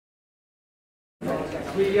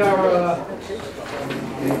We are,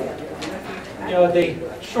 the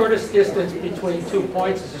shortest distance between 2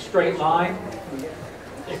 points is a straight line,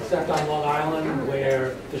 except on Long Island,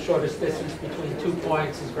 where the shortest distance between 2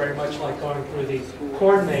 points is very much like going through the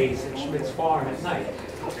corn maze at Schmidt's Farm at night.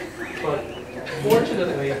 But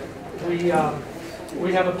fortunately, we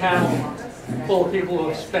have a panel full of people who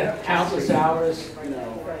have spent countless hours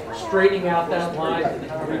straightening out that line to the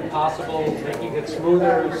degree possible, making it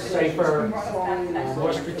smoother, safer,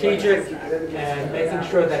 more strategic, and making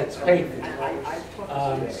sure that it's paid for.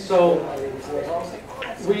 So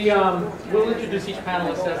we'll introduce each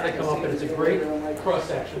panelist as they come up, and it's a great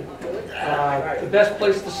cross-section. The best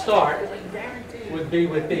place to start would be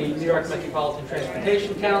with the New York Metropolitan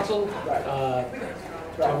Transportation Council,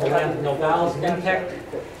 from the land of Novals, NIMTEC,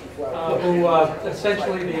 who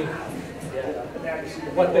essentially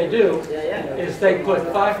what they do is they put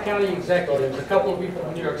 5 county executives, a couple of people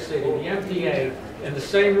from New York City, the MTA, in the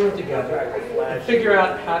same room together and figure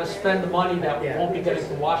out how to spend the money that we won't be getting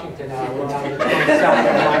from Washington now. We're now going to South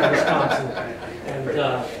Carolina, Wisconsin, and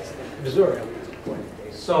Missouri.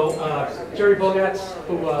 So Jerry Bogatz,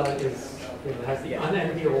 who has the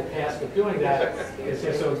unenviable task of doing that, is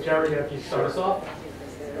here. So Jerry, if you start us off.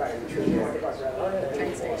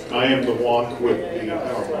 I am the wonk with the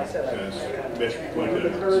PowerPoint, as Mitch pointed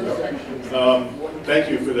out. So, thank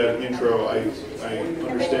you for that intro. I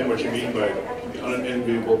understand what you mean by the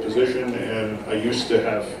unenviable position, and I used to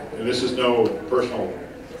have, and this is no personal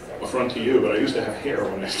affront to you, but I used to have hair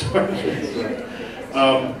when I started.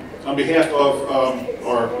 So, on behalf of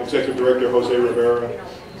our Executive Director, Jose Rivera,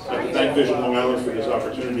 I'd like to thank Vision Long Island for this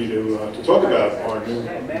opportunity to talk about our new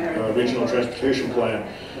regional transportation plan.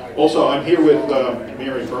 Also, I'm here with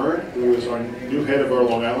Mary Byrne, who is our new head of our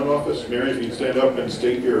Long Island office. Mary, if you'd stand up and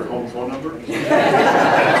state your home phone number. And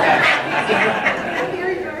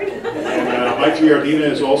Mike Giardina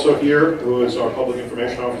is also here, who is our public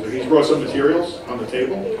information officer. He's brought some materials on the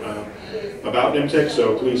table about NIMTEC,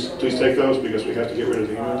 so please take those because we have to get rid of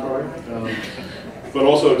the inventory. But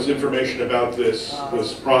also it's information about this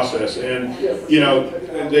process. And,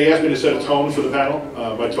 they asked me to set a tone for the panel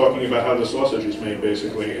by talking about how the sausage is made,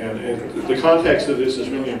 basically. And the context of this is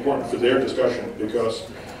really important for their discussion because,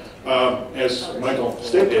 as Michael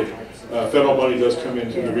stated, federal money does come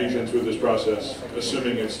into the region through this process,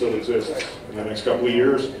 assuming it still exists in the next couple of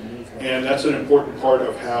years. And that's an important part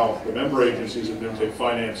of how the member agencies of NIMTEC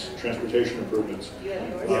finance transportation improvements.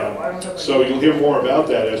 So you'll hear more about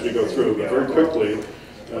that as we go through. But very quickly,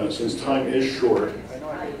 since time is short,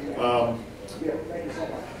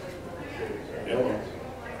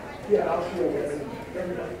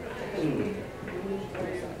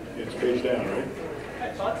 it's page down, right? I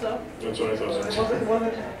thought so. That's what I thought.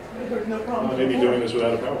 Maybe doing this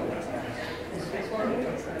without a PowerPoint.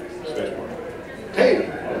 Spacebar. Hey!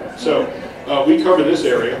 So we cover this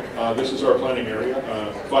area. This is our planning area.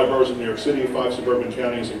 5 boroughs in New York City, 5 suburban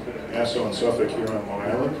counties in Nassau and Suffolk here on Long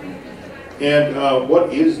Island. And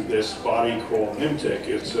what is this body called NIMTEC?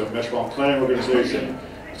 It's a metropolitan planning organization.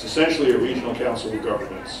 It's essentially a regional council of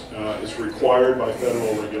governments. It's required by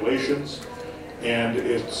federal regulations. And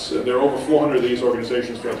there are over 400 of these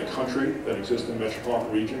organizations throughout the country that exist in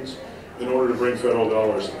metropolitan regions in order to bring federal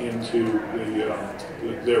dollars into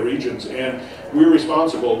their regions. And we're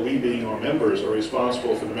responsible, we being our members, are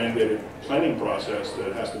responsible for the mandated planning process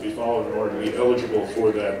that has to be followed in order to be eligible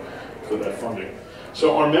for that funding.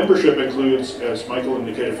 So our membership includes, as Michael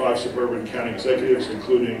indicated, 5 suburban county executives,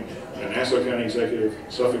 including a Nassau County executive,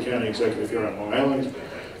 Suffolk County executive here on Long Island,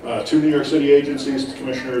 2 New York City agencies,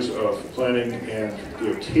 commissioners of planning and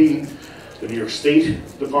DOT, the New York State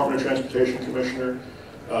Department of Transportation Commissioner,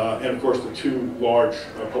 and of course the 2 large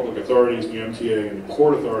public authorities, the MTA and the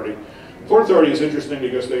Port Authority. The Port Authority is interesting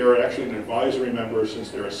because they are actually an advisory member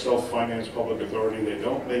since they're a self-financed public authority. They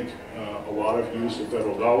don't make a lot of use of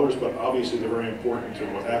federal dollars, but obviously they're very important to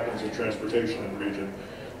what happens in transportation in the region.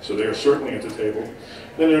 So they are certainly at the table.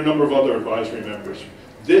 Then there are a number of other advisory members.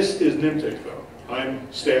 This is NIMTEC though. I'm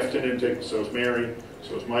staff to NIMTEC, so is Mary,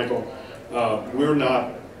 so is Michael. We're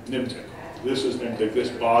not NIMTEC. This is NIMTEC. This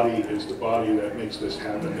body is the body that makes this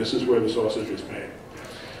happen. This is where the sausage is made.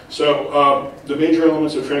 So the major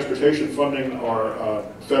elements of transportation funding are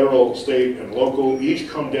federal, state, and local. Each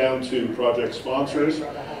come down to project sponsors.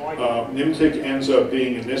 NIMTEC ends up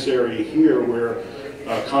being in this area here where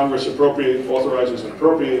Congress authorizes and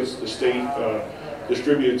appropriates, the state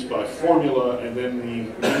distributes by formula, and then the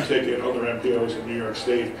NIMTEC and other MPOs in New York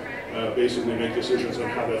State basically make decisions on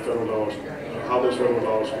how those federal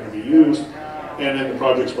dollars are going to be used, and then the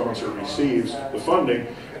project sponsor receives the funding.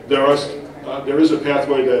 There are There is a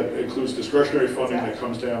pathway that includes discretionary funding that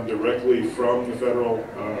comes down directly from the federal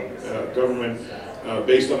government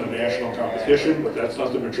based on a national competition, but that's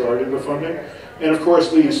not the majority of the funding. And of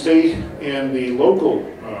course, the state and the local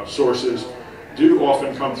sources do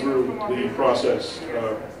often come through the process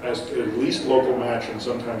as at least local match and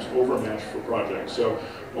sometimes overmatch for projects. So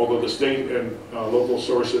although the state and local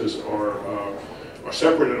sources are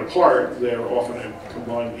separate and apart, they're often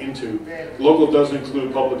combined into. Local does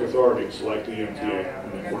include public authorities like the MTA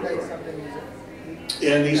and the Port Authority.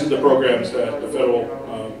 And these are the programs that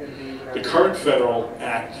the current federal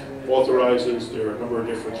act authorizes. There are a number of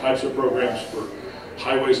different types of programs for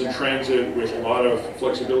highways and transit with a lot of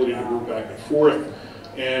flexibility to move back and forth,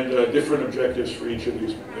 and different objectives for each of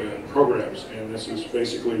these programs. And this is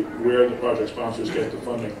basically where the project sponsors get the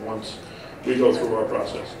funding once we go through our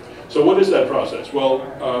process. So what is that process? Well,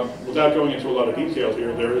 without going into a lot of detail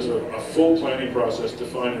here, there is a full planning process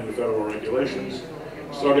defined in the federal regulations,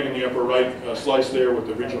 starting in the upper right slice there with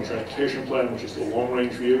the Regional Transportation Plan, which is the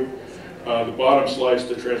long-range view. The bottom slice,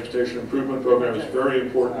 the Transportation Improvement Program, is very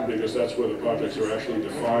important because that's where the projects are actually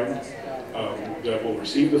defined that will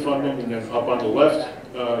receive the funding. And then up on the left,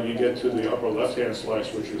 you get to the upper left-hand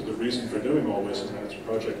slice, which is the reason for doing all this, and that's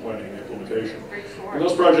project planning and implementation. And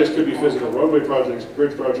those projects could be physical roadway projects,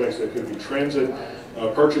 bridge projects, they could be transit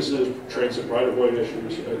purchases, transit right-of-way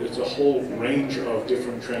issues. It's a whole range of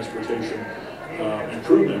different transportation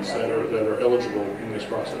improvements that are eligible in this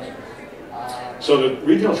process. So the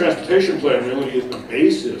Regional Transportation Plan really is the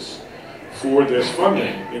basis for this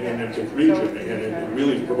funding in an Nipmuc region, and it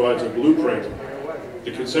really provides a blueprint,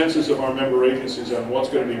 the consensus of our member agencies on what's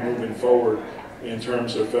going to be moving forward in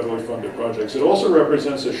terms of federally funded projects. It also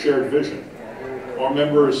represents a shared vision. Our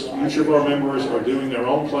members, each of our members are doing their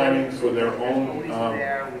own planning for their own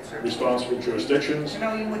responsible jurisdictions,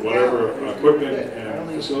 whatever equipment and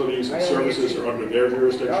facilities and services are under their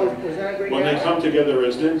jurisdiction. When they come together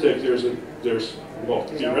as NIMTIC, there's well,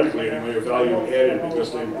 theoretically anyway, a value added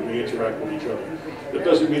because they interact with each other. That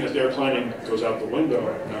doesn't mean that their planning goes out the window,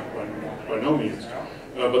 not by no means.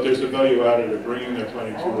 But there's a value added of bringing their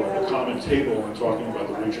planning to a common table and talking about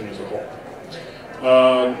the region as a whole.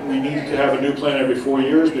 We need to have a new plan every 4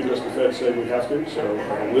 years because the Fed said we have to. So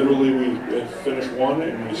literally we finish one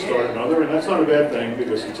and we start another, and that's not a bad thing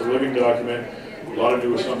because it's a living document. A lot of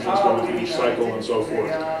new assumptions go into each cycle and so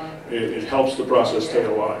forth. It helps the process stay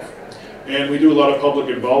alive. And we do a lot of public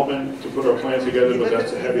involvement to put our plan together, but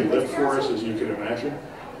that's a heavy lift for us, as you can imagine.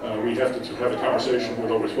 We have to have a conversation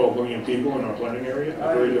with over 12 million people in our planning area.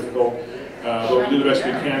 Very difficult, but we do the best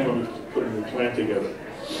we can when we put a new plan together.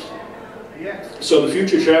 So the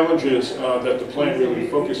future challenges that the plan really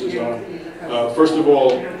focuses on, first of all,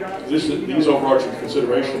 these overarching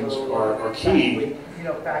considerations are key.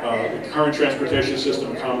 The current transportation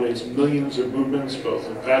system accommodates millions of movements, both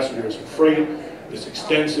in passengers and freight. It's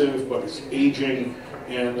extensive, but it's aging,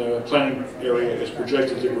 and the planning area is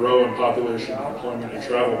projected to grow in population, employment, and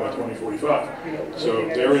travel by 2045. So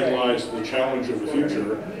therein lies the challenge of the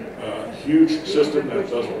future. A huge system that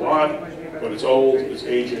does a lot, but it's old, it's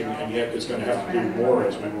aging, and yet it's going to have to do more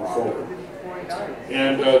as we move forward.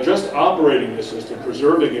 And just operating the system,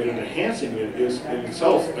 preserving it, and enhancing it is in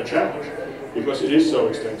itself a challenge because it is so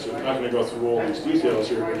extensive. I'm not going to go through all these details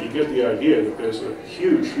here, but you get the idea that there's a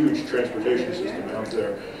huge, huge transportation system out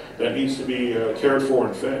there that needs to be cared for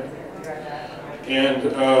and fed.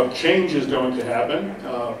 And change is going to happen,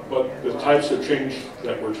 but the types of change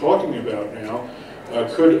that we're talking about now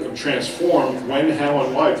could transform when, how,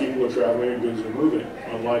 and why people are traveling and goods are moving,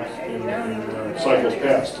 unlike in cycles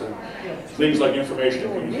past. And things like information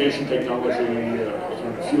and communication technology,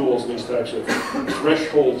 alternative fuels, these types of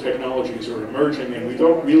threshold technologies are emerging, and we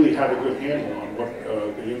don't really have a good handle on what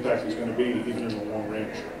the impact is going to be, even in the long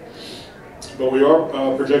range. But we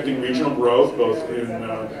are projecting regional growth, both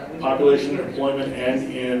in population, employment, and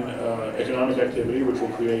in economic activity, which will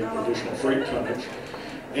create additional freight tonnage.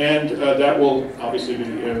 And that will obviously be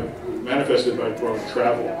manifested by growing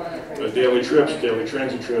travel. Daily trips, daily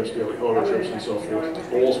transit trips, daily auto trips, and so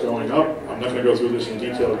forth. All's going up. I'm not going to go through this in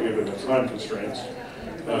detail given the time constraints.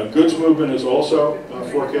 Goods movement is also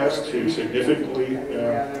forecast to significantly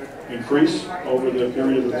increase over the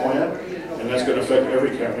period of the plan, and that's going to affect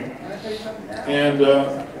every county. And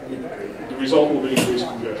the result will be increased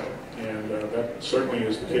congestion, and that certainly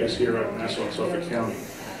is the case here in Nassau and Suffolk County.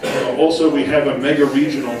 Also, we have a mega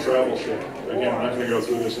regional travel shift. Again, I'm not going to go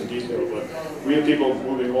through this in detail, but we have people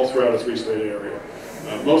moving all throughout a three-state area.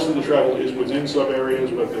 Most of the travel is within sub-areas,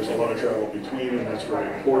 but there's a lot of travel between, and that's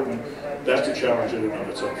very important. That's a challenge in and of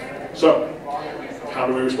itself. So, how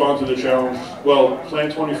do we respond to the challenge? Well, Plan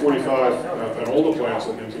 2045 and all the plans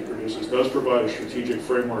that NIMTIC produces Services does provide a strategic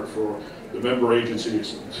framework for the member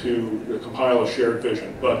agencies to compile a shared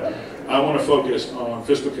vision. But I want to focus on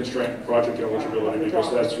fiscal constraint and project eligibility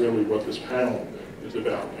because that's really what this panel is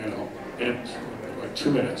about. And I'll end in like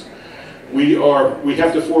 2 minutes. We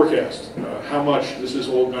have to forecast how much this is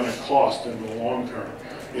all going to cost in the long term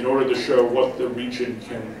in order to show what the region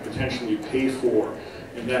can potentially pay for,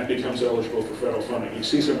 and that becomes eligible for federal funding. You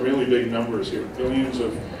see some really big numbers here, billions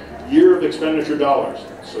of year of expenditure dollars,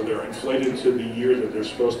 so they're inflated to the year that they're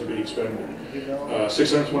supposed to be expended.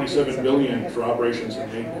 627 billion for operations and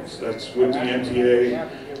maintenance. That's with the MTA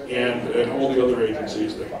and all the other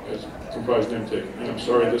agencies that comprise NIMTIC. And I'm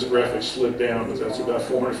sorry this graphic slid down, but that's about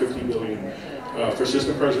 450 billion for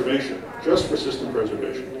system preservation, just for system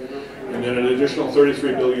preservation. And then an additional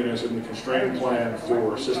 33 billion is in the constrained plan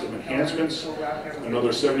for system enhancements.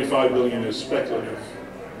 Another 75 billion is speculative,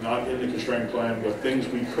 not in the constrained plan, but things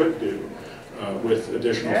we could do with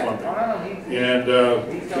additional funding. And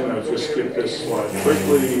just skip this slide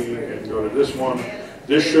quickly and go to this one.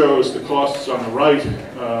 This shows the costs on the right,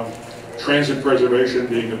 transit preservation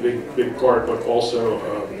being a big part, but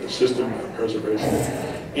also system preservation.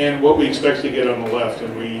 And what we expect to get on the left,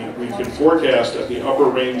 and we can forecast at the upper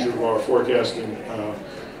range of our forecasting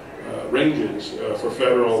ranges for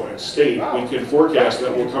federal and state, we can forecast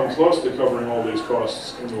that we'll come close to covering all these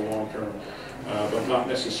costs in the long term, but not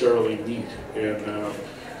necessarily meet. And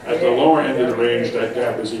at the lower end of the range, that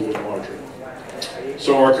gap is even larger.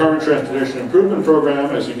 So our current transportation improvement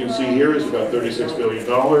program, as you can see here, is about $36 billion.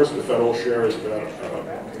 The federal share is about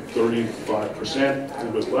 35%, a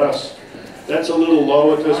little bit less. That's a little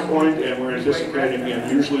low at this point, and we're anticipating,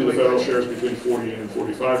 and usually the federal share is between 40 and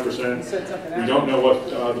 45%. We don't know what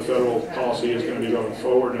the federal policy is going to be going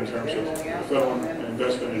forward in terms of federal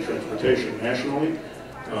investment in transportation nationally.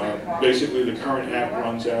 Basically, the current act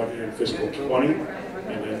runs out in fiscal 20,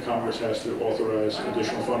 and then Congress has to authorize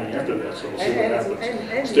additional funding after that, so we'll see what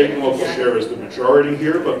happens. State and local share is the majority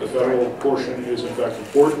here, but the federal portion is in fact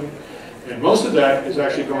important, and most of that is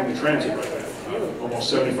actually going to transit right now.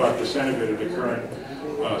 Almost 75% of it at the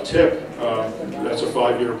current tip. That's a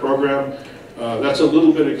 5-year program. That's a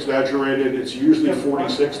little bit exaggerated. It's usually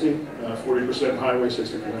 40-60, 40% highway,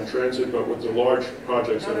 60% transit, but with the large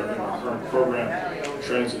projects that are in our current program,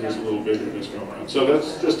 transit is a little bigger this go around. So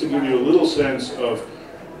that's just to give you a little sense of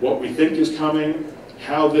what we think is coming,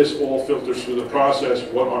 how this all filters through the process,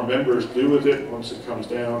 what our members do with it once it comes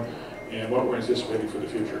down, and what we're anticipating for the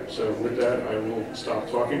future. So with that, I will stop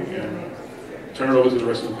talking and turn it over to the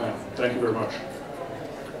rest of the panel. Thank you very much.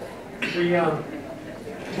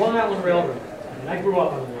 The Long Island Railroad, and I grew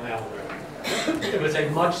up on the Long Island Railroad. It was a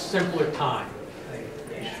much simpler time,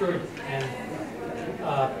 I assure you. And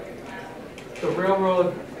the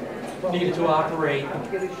railroad needed to operate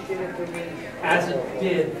as it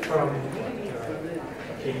did from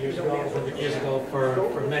 10 years ago, 100 years ago,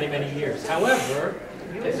 for many, many years. However,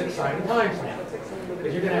 it's exciting times now,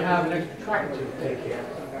 because you're going to have an extra track or two to take care of.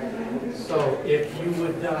 So if you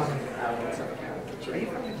would lead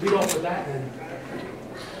off with that, then.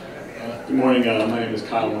 Good morning. My name is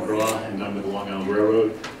Kyle McGraw, and I'm with the Long Island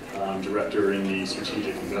Railroad. I'm director in the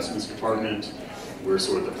Strategic Investments Department. We're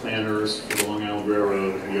sort of the planners for the Long Island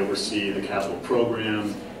Railroad. We oversee the capital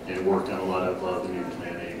program and work on a lot of the new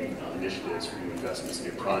planning initiatives for new investments,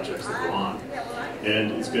 new projects that go on.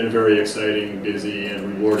 And it's been a very exciting, busy,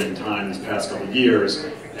 and rewarding time these past couple of years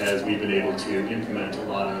as we've been able to implement a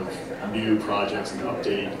lot of new projects and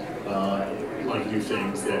update a lot of new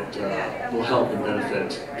things that will help and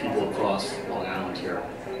benefit people across Long Island here.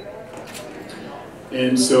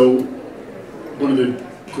 And so one of the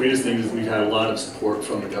greatest things is we've had a lot of support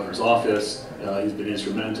from the governor's office. He's been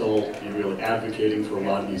instrumental in really advocating for a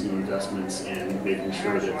lot of these new investments and making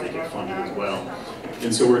sure that they get funded as well.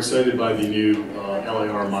 And so we're excited by the new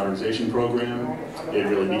LIR modernization program. It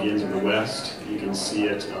really begins in the west. You can see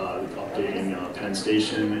it updating Penn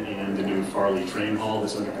Station and the new Farley train hall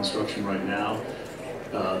that's under construction right now.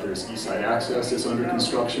 There's East Side Access that's under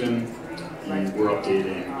construction. We're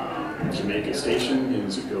updating Jamaica Station, and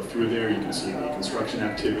as you go through there, you can see the construction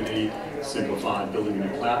activity, building a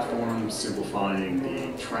new platform, simplifying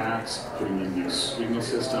the tracks, putting in a new signal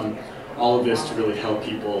system. All of this to really help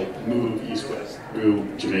people move east-west through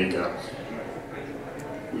Jamaica.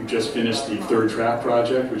 We've just finished the third track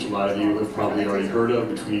project, which a lot of you have probably already heard of,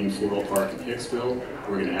 between Floral Park and Hicksville.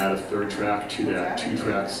 We're going to add a third track to that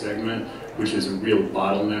 2-track segment, which is a real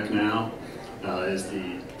bottleneck now. As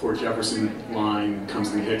the Port Jefferson line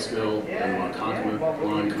comes into Hicksville, and the Ronkonkoma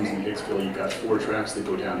line comes into Hicksville, you've got 4 tracks that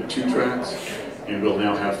go down to 2 tracks. And we'll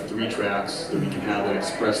now have 3 tracks so we can have that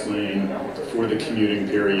express lane for the commuting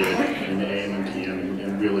period in the AM and PM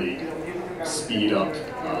and really speed up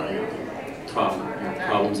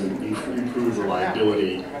problems and improve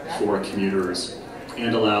reliability for commuters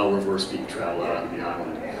and allow reverse peak travel out on the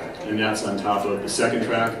island. And that's on top of the second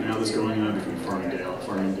track now that's going on between Farmingdale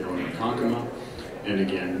and Ronkonkoma. And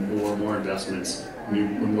again, more investments,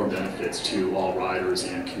 more benefits to all riders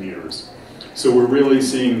and commuters. So we're really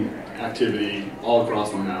seeing activity all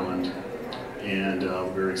across Long Island, and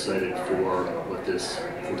we're very excited for what this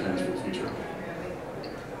portends for the future.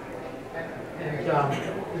 And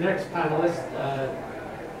the next panelist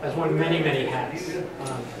has worn many, many hats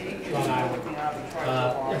on Long Island.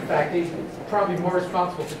 In fact, he's probably more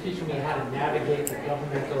responsible for teaching me how to navigate the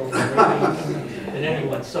governmental ratings than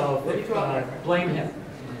anyone, so blame him.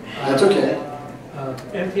 That's okay.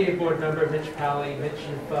 MTA board member Mitch Pally. Mitch,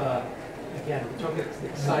 again, we're talking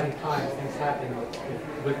exciting times, things happening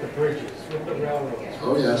with the bridges, with the railroads.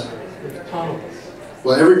 Oh, yes. With tunnels.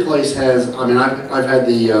 Well, every place has, I mean, I've had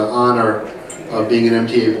the honor of being an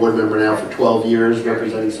MTA board member now for 12 years,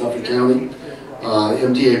 representing Suffolk County.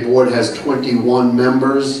 MTA board has 21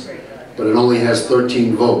 members, but it only has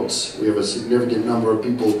 13 votes. We have a significant number of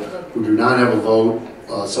people who do not have a vote.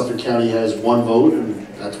 Suffolk County has 1 vote, and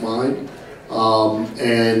that's mine.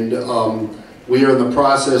 We are in the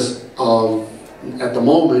process of, at the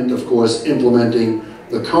moment, of course, implementing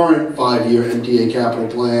the current 5-year MTA capital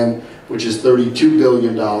plan, which is $32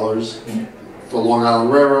 billion for Long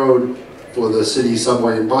Island Railroad, for the city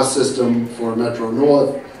subway and bus system, for Metro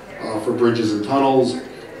North, for bridges and tunnels,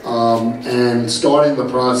 and starting the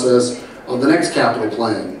process of the next capital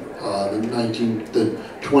plan, the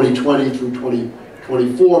 2020 through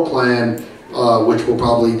 2024 plan, which will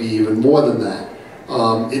probably be even more than that.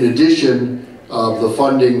 In addition, the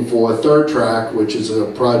funding for Third Track, which is a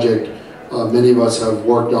project many of us have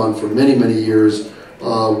worked on for many, many years,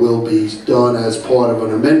 will be done as part of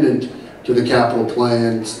an amendment to the capital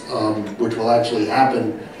plans, which will actually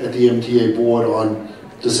happen at the MTA board on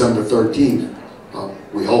December 13th.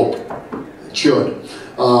 We hope. It should,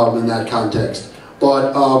 in that context.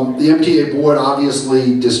 But the MTA board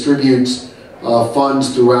obviously distributes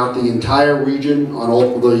funds throughout the entire region on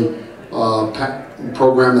all of the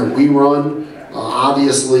program that we run.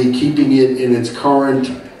 Obviously keeping it in its current,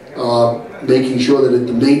 making sure that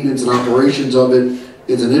the maintenance and operations of it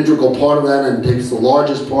is an integral part of that and takes the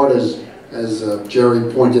largest part, as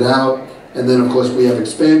Jerry pointed out. And then of course we have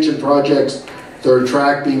expansion projects, Third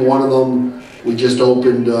Track being one of them. We just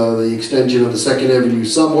opened the extension of the 2nd Avenue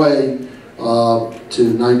subway to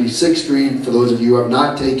 96th Street. For those of you who have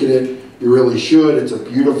not taken it, you really should. It's a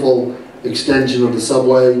beautiful extension of the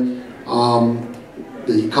subway.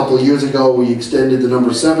 A couple of years ago, we extended the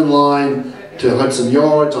number 7 line to Hudson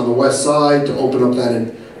Yards on the west side to open up that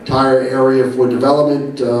entire area for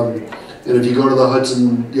development. And if you go to the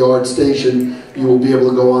Hudson Yards station, you will be able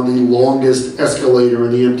to go on the longest escalator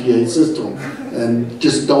in the MTA system. And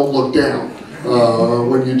just don't look down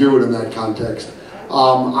when you do it in that context.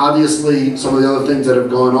 Obviously, some of the other things that have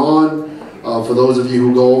gone on, for those of you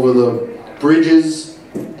who go over the bridges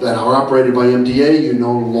that are operated by MTA, you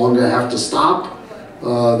no longer have to stop.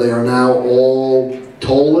 They are now all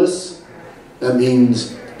tollless. That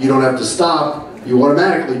means you don't have to stop, you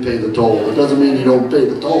automatically pay the toll. It doesn't mean you don't pay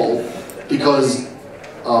the toll, because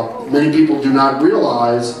many people do not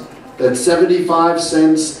realize that 75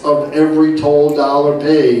 cents of every toll dollar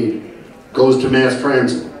paid goes to mass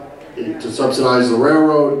transit, to subsidize the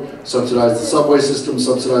railroad, subsidize the subway system,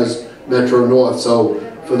 subsidize Metro North. So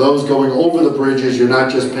for those going over the bridges, you're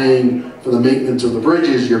not just paying for the maintenance of the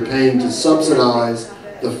bridges, you're paying to subsidize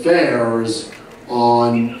the fares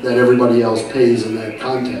that everybody else pays in that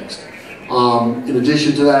context. In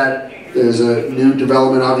addition to that, there's a new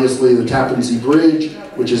development, obviously, the Tappan Zee Bridge,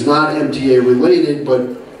 which is not MTA related,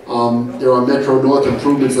 but there are Metro North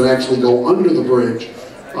improvements that actually go under the bridge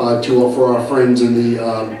for our friends in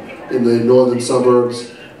the northern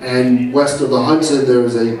suburbs. And west of the Hudson, there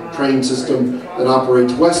is a train system that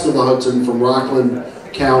operates west of the Hudson from Rockland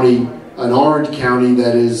County and Orange County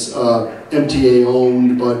that is MTA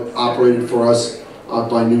owned but operated for us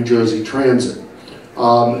by New Jersey Transit.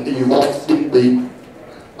 You've also seen the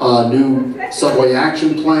new subway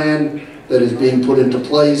action plan that is being put into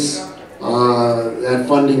place. That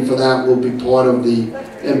funding for that will be part of the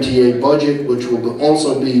MTA budget, which will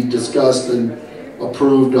also be discussed and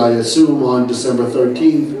approved, I assume, on December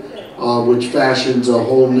 13th, which fashions a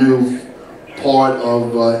whole new part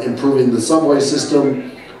of improving the subway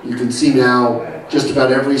system. You can see now just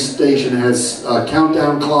about every station has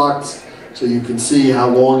countdown clocks, so you can see how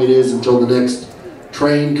long it is until the next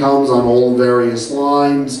train comes on all various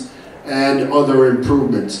lines, and other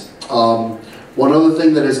improvements. One One other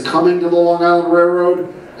thing that is coming to the Long Island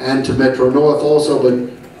Railroad and to Metro North also, but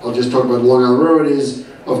I'll just talk about Long Island Railroad, is,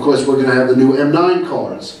 of course, we're going to have the new M9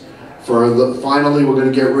 cars. Finally, we're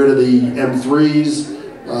going to get rid of the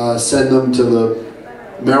M3s, send them to the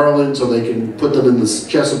Maryland so they can put them in the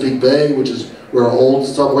Chesapeake Bay, which is where old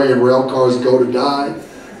subway and rail cars go to die,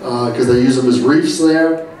 because they use them as reefs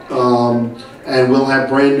there. And we'll have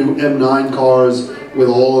brand new M9 cars with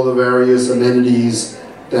all of the various amenities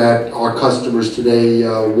that our customers today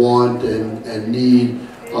want and need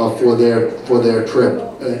for their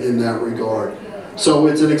trip in that regard. So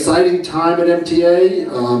it's an exciting time at MTA.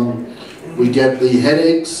 We get the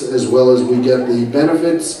headaches as well as we get the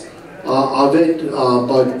benefits of it,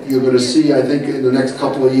 but you're going to see, I think, in the next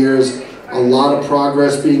couple of years, a lot of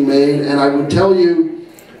progress being made. And I would tell you,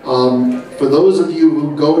 for those of you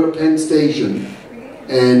who go to Penn Station,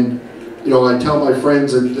 and I tell my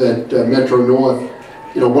friends at Metro North,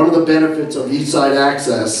 one of the benefits of East Side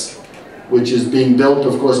Access, which is being built,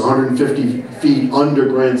 of course, 150 feet under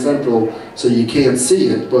Grand Central, so you can't see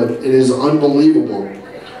it, but it is unbelievable,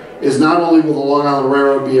 is not only will the Long Island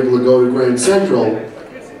Railroad be able to go to Grand Central,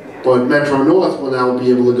 but Metro North will now be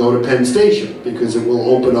able to go to Penn Station, because it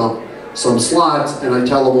will open up some slots. And I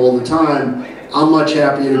tell them all the time, I'm much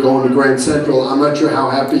happier to go into Grand Central. I'm not sure how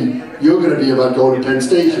happy you're going to be about going to Penn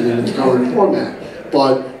Station in its current format.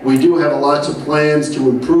 But we do have lots of plans to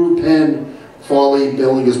improve Penn. Farley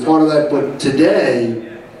Building is part of that. But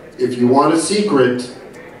today, if you want a secret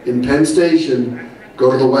in Penn Station, go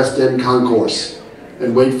to the West End Concourse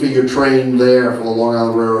and wait for your train there for the Long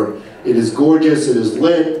Island Railroad. It is gorgeous. It is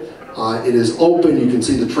lit. It is open. You can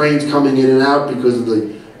see the trains coming in and out because of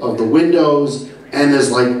the windows. And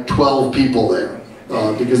there's like 12 people there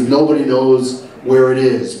because nobody knows where it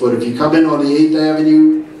is. But if you come in on the 8th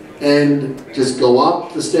Avenue and just go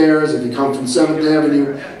up the stairs, if you come from 7th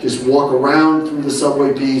Avenue, just walk around through the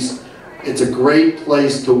subway piece. It's a great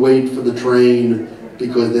place to wait for the train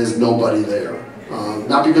because there's nobody there.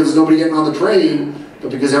 Not because there's nobody getting on the train,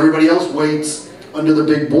 but because everybody else waits under the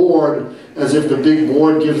big board as if the big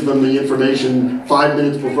board gives them the information 5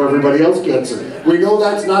 minutes before everybody else gets it. We know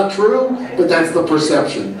that's not true, but that's the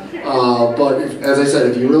perception. As I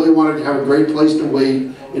said, if you really wanted to have a great place to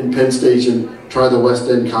wait in Penn Station, try the West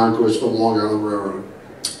End Concourse from Long Island Railroad.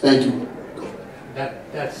 Thank you.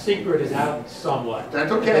 That secret is out somewhat.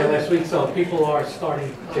 That's okay. Last week, so people are starting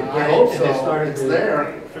to get I it, hope and so. they're starting It's to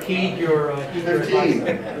there. heed your advice. 15.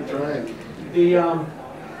 That's right. The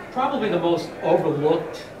probably the most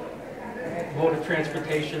overlooked mode of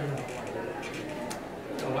transportation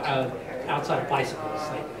outside of bicycles,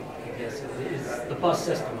 I guess, is the bus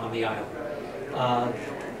system on the island.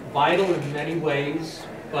 Vital in many ways,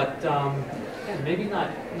 but and maybe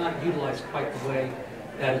not utilized quite the way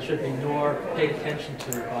that it should be, nor paid attention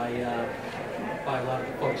to by a lot of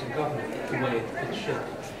the folks in government the way it should.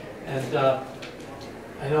 And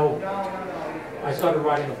I know I started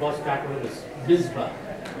riding a bus back when it was Mizba.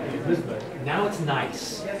 Now it's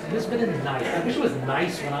nice. Mizba is nice. I wish it was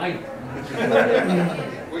nice when I.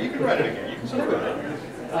 Well, you can write it again. You can still write it.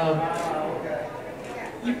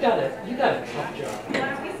 You got a tough job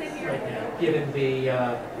right now, given the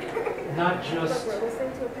not just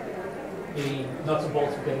the nuts and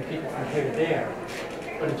bolts of getting people from here to there,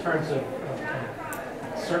 but in terms of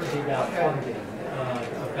certainty about funding,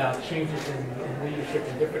 about changes in leadership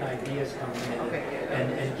and different ideas coming in,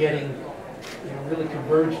 and getting really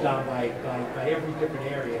converged on by every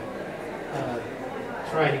different area,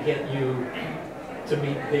 trying to get you to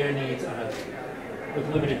meet their needs with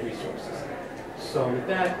limited resources. So with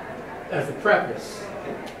that as the preface,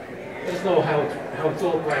 let's know how it's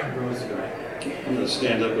all bright and rosy right now. I'm going to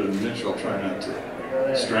stand up in a minute. I'll try not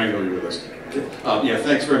to strangle you with this. Yeah,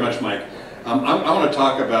 thanks very much, Mike. I want to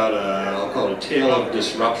talk about, I'll call it a tale of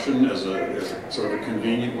disruption as a sort of a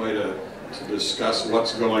convenient way to discuss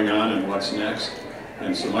what's going on and what's next.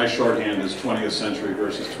 And so my shorthand is 20th century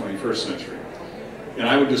versus 21st century. And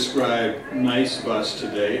I would describe NICE bus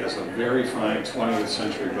today as a very fine 20th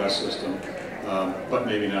century bus system, but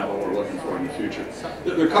maybe not what we're looking for in the future.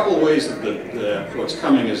 There are a couple of ways that what's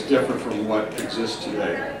coming is different from what exists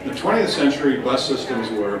today. The 20th century bus systems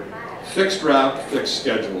were fixed route, fixed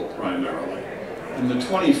schedule primarily. In the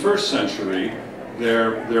 21st century,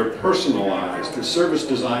 they're personalized. The service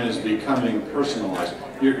design is becoming personalized.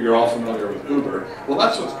 You're all familiar with Uber. Well,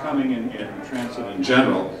 that's what's coming in transit in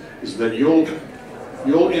general, is that you'll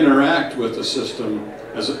interact with the system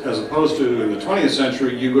as opposed to in the 20th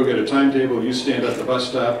century, you go get a timetable, you stand at the bus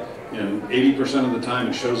stop, and 80% of the time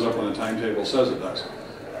it shows up when the timetable says it does.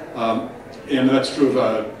 And that's true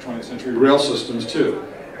of 20th century rail systems too.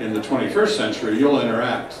 In the 21st century, you'll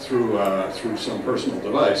interact through some personal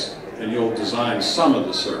device, and you'll design some of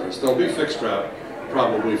the service. There'll be fixed route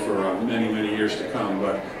probably for many, many years to come,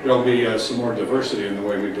 but there'll be some more diversity in the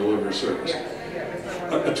way we deliver service.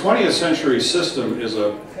 A 20th century system is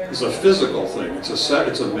a physical thing.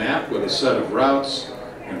 It's a map with a set of routes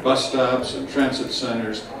and bus stops and transit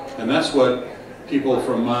centers, and that's what people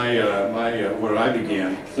from where I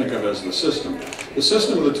began think of as the system. The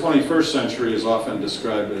system of the 21st century is often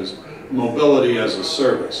described as mobility as a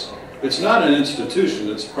service. It's not an institution,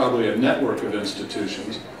 it's probably a network of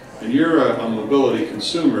institutions, and you're a mobility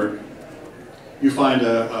consumer. You find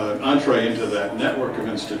an entree into that network of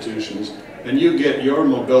institutions, and you get your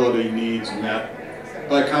mobility needs met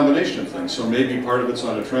by a combination of things. So maybe part of it's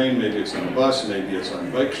on a train, maybe it's on a bus, maybe it's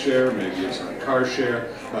on bike share, maybe it's on car share,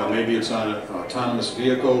 maybe it's on an autonomous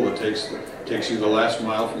vehicle that takes you the last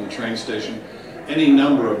mile from the train station. Any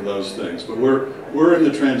number of those things. But we're in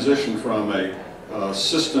the transition from a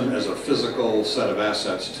system as a physical set of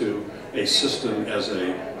assets to a system as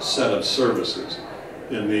a set of services.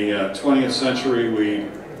 In the 20th century,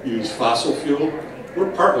 we use fossil fuel.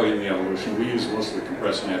 We're partway in the evolution. We use mostly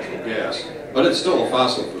compressed natural gas, but it's still a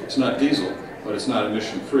fossil fuel. It's not diesel, but it's not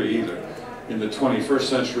emission-free either. In the 21st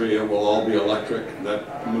century, it will all be electric.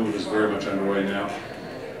 That move is very much underway now.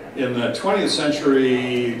 In the 20th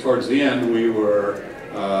century, towards the end, we were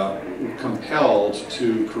compelled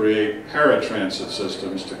to create paratransit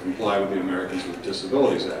systems to comply with the Americans with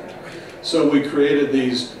Disabilities Act. So we created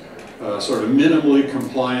these sort of minimally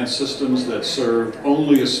compliant systems that served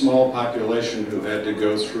only a small population who had to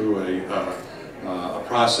go through a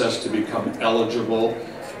process to become eligible.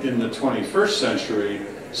 In the 21st century,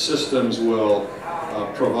 systems will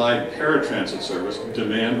provide paratransit service,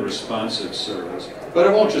 demand responsive service, but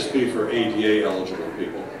it won't just be for ADA eligible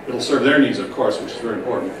people. It'll serve their needs, of course, which is very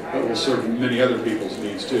important, but it will serve many other people's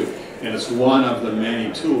needs too. And it's one of the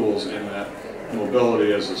many tools in that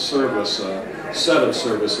mobility as a service, set of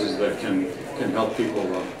services that can help people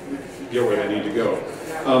get where they need to go.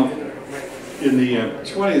 In the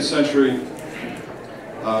 20th century,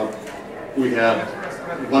 we had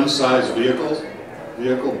one-size vehicle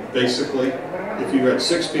basically. If you had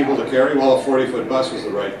 6 people to carry, well, a 40-foot bus was the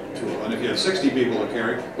right tool. And if you had 60 people to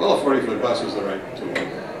carry, well, a 40-foot bus was the right tool.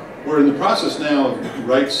 We're in the process now of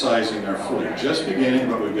right-sizing our fleet. Just beginning,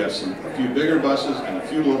 but we've got a few bigger buses and a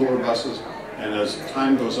few littler buses. And as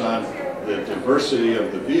time goes on, the diversity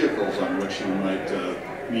of the vehicles on which you might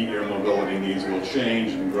meet your mobility needs will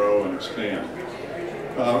change and grow and expand.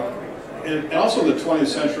 And also in the 20th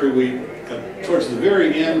century, towards the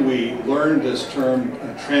very end, we learned this term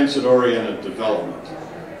transit-oriented development.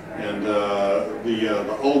 And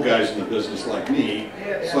the old guys in the business like me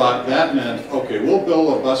thought that meant, okay, we'll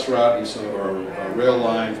build a bus route and some of our rail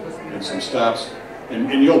line and some stops,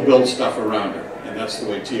 and you'll build stuff around it. And that's the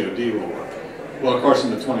way TOD will work. Well, of course,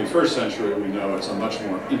 in the 21st century, we know it's a much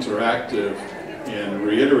more interactive and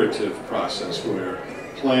reiterative process where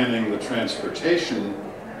planning the transportation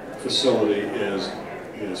facility is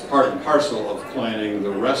part and parcel of planning the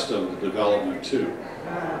rest of the development too.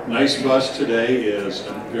 Nice Bus today is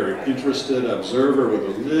a very interested observer with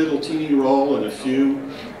a little teeny role in a few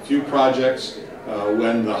projects.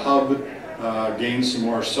 When the hub gains some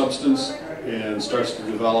more substance and starts to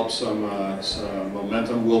develop some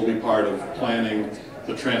momentum, we'll be part of planning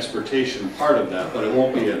the transportation part of that, but it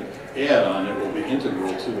won't be an add-on, it will be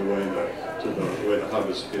integral to the way the hub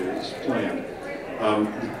is planned.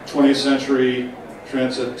 The 20th century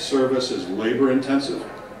transit service is labor intensive.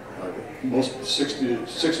 Most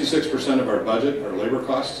 66% of our budget are labor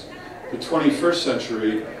costs. The 21st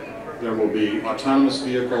century, there will be autonomous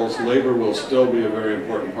vehicles. Labor will still be a very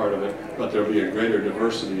important part of it, but there will be a greater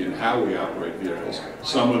diversity in how we operate vehicles.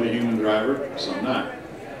 Some with a human driver, some not.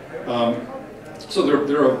 So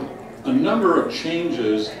there are a number of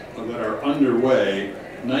changes that are underway.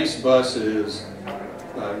 Nice Bus is,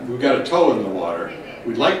 we've got a toe in the water.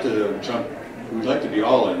 We'd like to be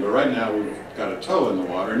all in, but right now we've got a toe in the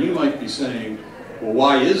water. And you might be saying, well,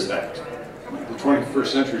 why is that? The 21st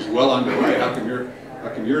century is well underway. How come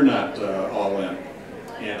you're not all in?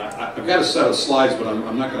 And I've got a set of slides, but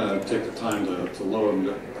I'm not going to take the time to load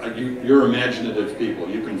them. You're imaginative people.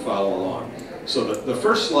 You can follow along. So the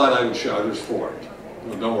first slide I would show, there's 4.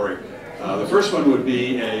 Well, don't worry. The first one would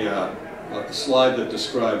be a slide that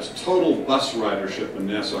describes total bus ridership in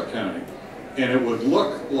Nassau County. And it would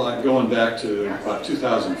look like going back to about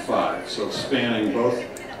 2005, so spanning both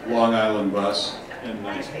Long Island Bus and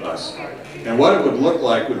Nice Bus. And what it would look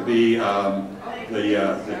like would be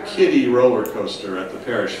the kiddie roller coaster at the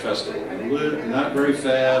Parish Festival. Not very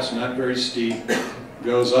fast, not very steep,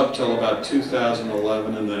 goes up till about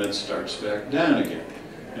 2011, and then it starts back down again.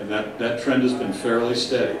 And that trend has been fairly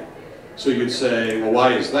steady. So you'd say, well,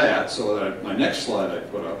 why is that? So my next slide I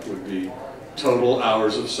put up would be total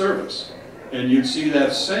hours of service. And you'd see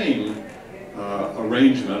that same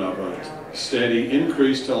arrangement of a steady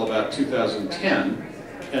increase till about 2010,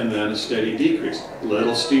 and then a steady decrease. A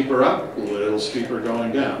little steeper up, a little steeper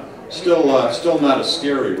going down. Still not a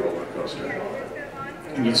scary roller coaster.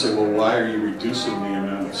 And you'd say, well, why are you reducing the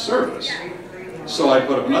amount of service? So I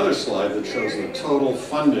put up another slide that shows the total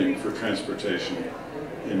funding for transportation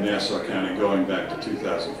in Nassau County going back to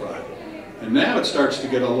 2005. And now it starts to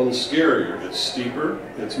get a little scarier. It's steeper,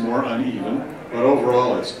 it's more uneven, but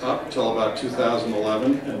overall it's up till about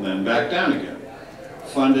 2011 and then back down again.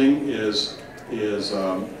 Funding it's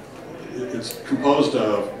composed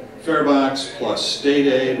of fare box plus state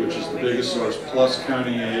aid, which is the biggest source, plus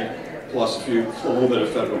county aid, plus a little bit of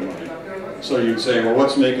federal money. So you'd say, well,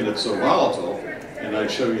 what's making it so volatile? And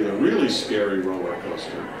I'd show you the really scary roller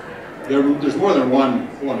coaster. There's more than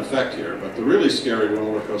one effect here, but the really scary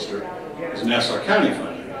roller coaster is Nassau County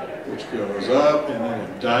funding, which goes up and then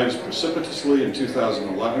it dives precipitously in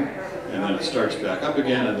 2011, and then it starts back up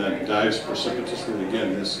again, and then dives precipitously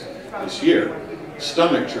again this year.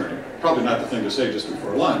 Stomach churning, probably not the thing to say just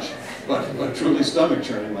before lunch, but truly stomach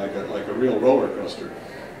churning, like a real roller coaster.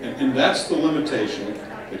 And that's the limitation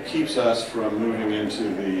that keeps us from moving into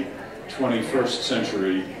the 21st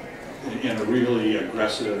century in a really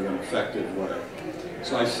aggressive and effective way.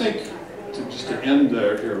 So I think, just to end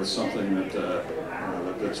here with something that's a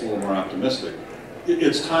little more optimistic,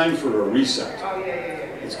 it's time for a reset.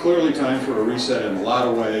 It's clearly time for a reset in a lot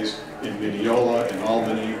of ways, in Mineola, in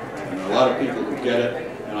Albany, and there are a lot of people who get it,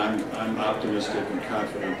 and I'm optimistic and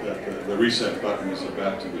confident that the reset button is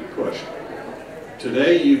about to be pushed.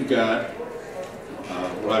 Today you've got,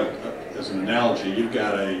 as an analogy, you've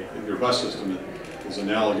got your bus system is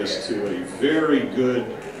analogous to a very good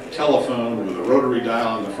telephone with a rotary dial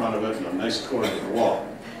on the front of it and a nice cord to the wall.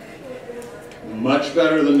 Much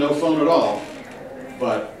better than no phone at all,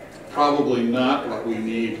 but probably not what we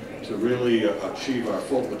need to really achieve our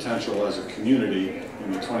full potential as a community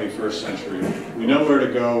in the 21st century. We know where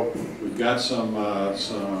to go. We've got some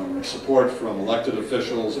support from elected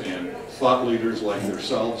officials and thought leaders like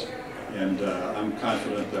yourselves, and I'm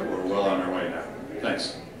confident that we're well on our way now.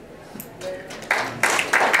 Thanks.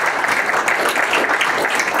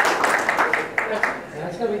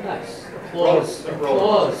 That's going to be nice. Applause.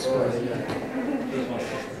 Applause.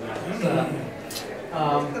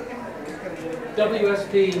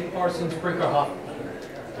 WSP Parsons Brinker Hoffman.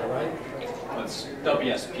 Is that right? It's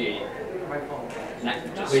WSP.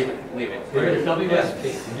 Just Leave it. Leave it. WSP.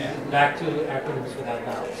 Yeah. Back to acronyms without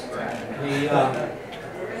vowels.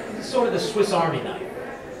 It's sort of the Swiss Army knife,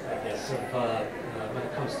 I guess, of, when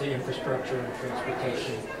it comes to infrastructure and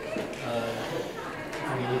transportation. I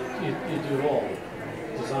mean, you do it all.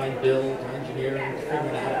 Design, build, engineering,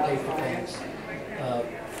 figuring out how to pay for things.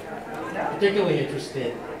 Particularly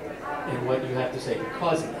interested in what you have to say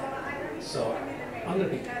because of that. So I'm going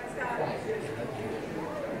to be quiet.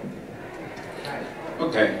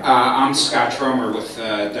 Okay, I'm Scott Tromer with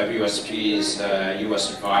WSP's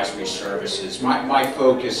U.S. Advisory Services. My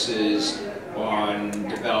focus is on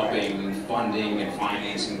developing funding and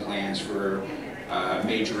financing plans for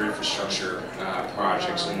major infrastructure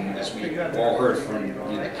projects. And as we all heard from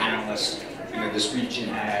the panelists, this region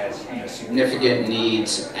has significant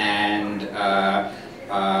needs and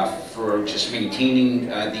for just maintaining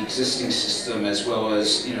the existing system as well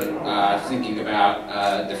as thinking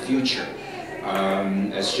about the future.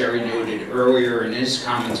 As Jerry noted earlier in his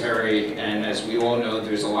commentary, and as we all know,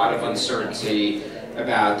 there's a lot of uncertainty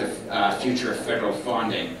about the future of federal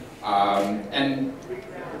funding. And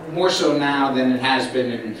more so now than it has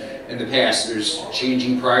been in the past. There's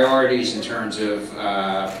changing priorities in terms of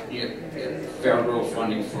federal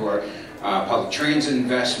funding for public transit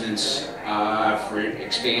investments, for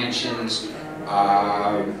expansions,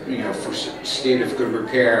 for state of good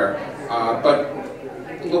repair. But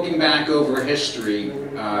looking back over history,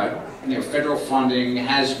 federal funding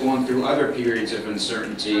has gone through other periods of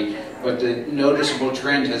uncertainty, but the noticeable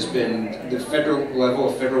trend has been the federal level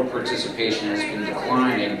of federal participation has been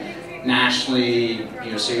declining. Nationally,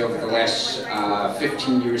 say over the last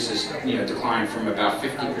 15 years has declined from about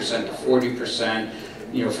 50% to 40%.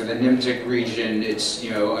 For the NIMTIC region, it's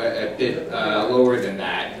a bit lower than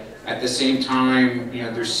that. At the same time,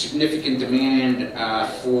 there's significant demand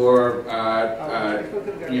for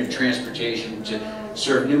transportation to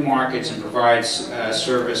serve new markets and provide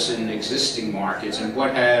service in existing markets. And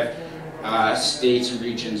what have states and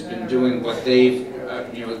regions been doing? What they've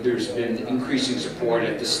there's been increasing support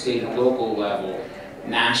at the state and local level.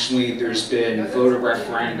 Nationally, there's been voter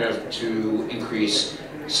referenda to increase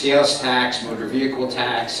sales tax, motor vehicle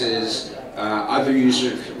taxes, other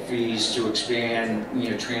user fees to expand,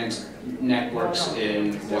 transit networks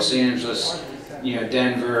in Los Angeles,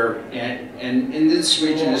 Denver, and in this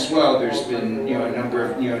region as well. There's been, a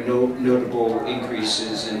number of, notable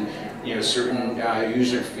increases in, certain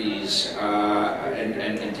user fees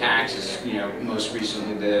and taxes. Most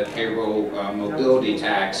recently the payroll mobility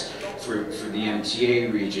tax for the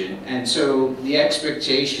MTA region. And so the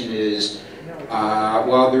expectation is,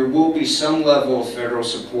 while there will be some level of federal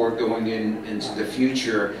support going into the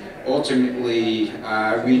future, ultimately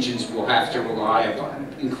regions will have to rely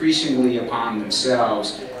increasingly upon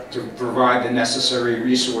themselves to provide the necessary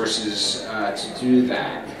resources to do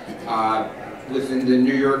that. Within the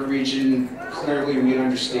New York region, clearly we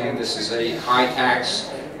understand this is a high tax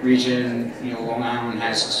region. Long Island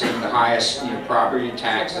has some of the highest property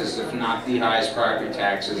taxes, if not the highest property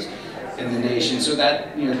taxes in the nation. So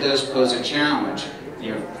that does pose a challenge.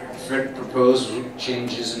 Proposed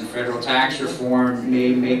changes in federal tax reform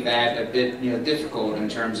may make that a bit difficult in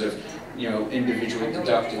terms of individual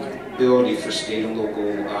deductibility for state and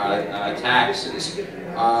local taxes.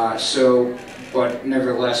 But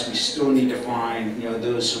nevertheless, we still need to find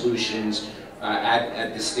those solutions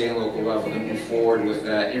at the state and local level to move forward with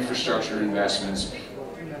infrastructure investments.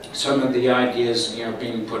 Some of the ideas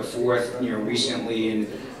being put forth recently in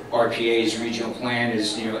RPA's regional plan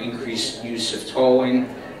is increased use of tolling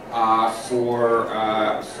for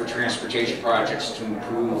transportation projects to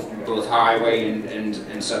improve both highway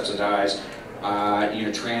and subsidize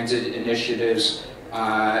transit initiatives,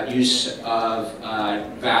 use of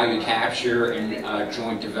value capture and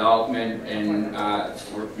joint development and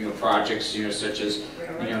for projects such as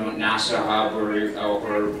NASA Hub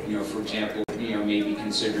or for example may be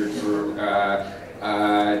considered for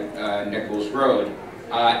Nichols Road.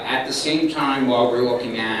 At the same time, while we're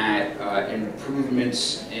looking at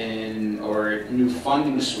improvements in or new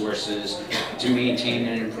funding sources to maintain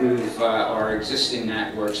and improve our existing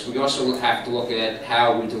networks, we also have to look at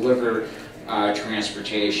how we deliver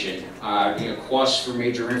transportation. Costs for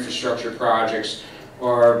major infrastructure projects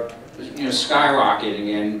are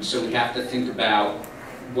skyrocketing, and so we have to think about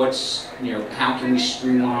how can we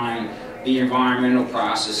streamline the environmental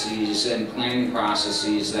processes and planning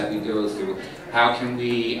processes that we go through. How can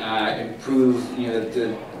we improve,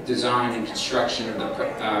 the design and construction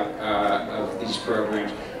of these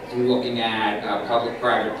programs through looking at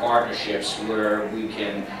public-private partnerships where we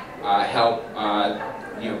can help,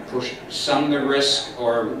 push some of the risk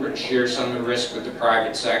or share some of the risk with the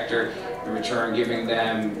private sector, in return giving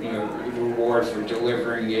them, reward for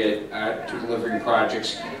delivering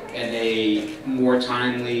projects in a more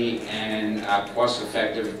timely and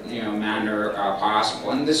cost-effective, manner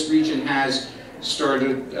possible. And this region has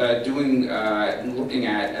started looking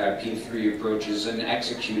at P3 approaches and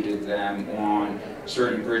executed them on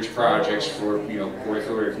certain bridge projects for Port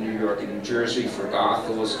Authority of New York and New Jersey, for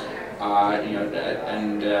Goethals,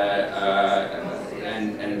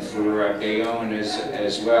 and for Bayonne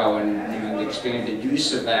as well, and the expanded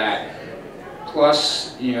use of that,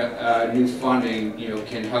 plus new funding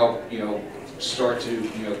can help start to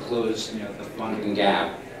close the funding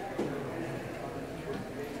gap.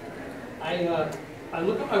 I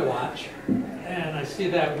look at my watch, and I see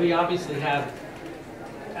that we obviously have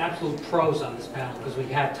absolute pros on this panel because we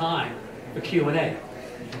have time for Q&A.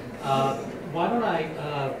 Why don't I,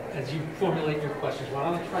 as you formulate your questions, why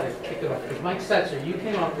don't I try to kick it off? Because Mike Setzer, you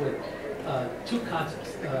came up with two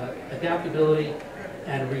concepts, adaptability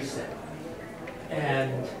and reset.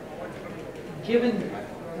 And given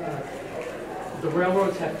the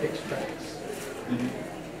railroads have fixed tracks,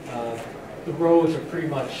 the roads are pretty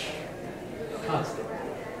much constant.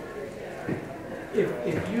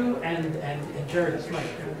 If you and Jerry, this might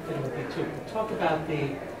fit in with you too, talk about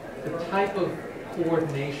the type of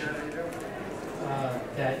coordination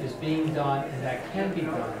that is being done and that can be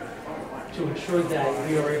done to ensure that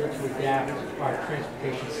we are able to adapt our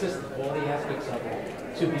transportation system, all the aspects of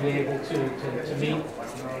it, to be able to meet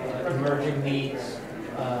emerging needs,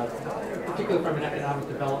 particularly from an economic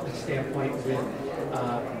development standpoint with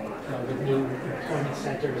new employment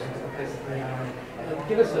centers and places like that.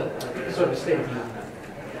 Give us a sort of a state of view.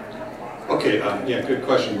 Okay, yeah, good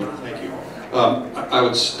question. Thank you. I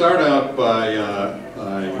would start out by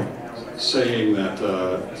saying that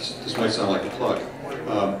this might sound like a plug.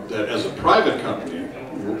 That as a private company,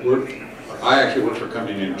 I actually work for a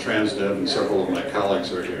company named Transdev, and several of my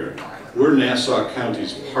colleagues are here. We're Nassau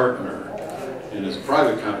County's partner, and as a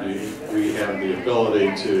private company, we have the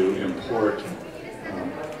ability to import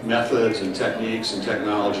methods and techniques and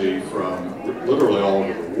technology from literally all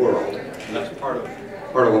over the world. And that's part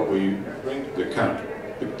of what we bring to the county.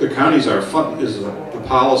 The counties are the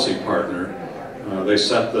policy partner. They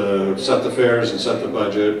set the fares and set the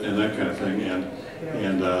budget and that kind of thing.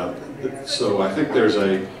 And so I think there's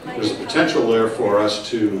a potential there for us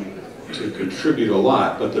to contribute a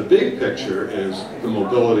lot. But the big picture is the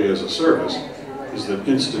mobility as a service, is that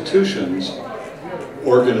institutions,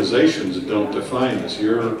 organizations don't define this.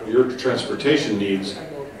 Your transportation needs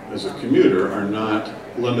as a commuter are not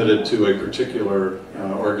limited to a particular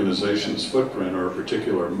organization's footprint or a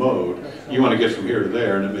particular mode. You want to get from here to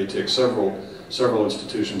there, and it may take several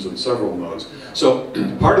institutions and several modes. So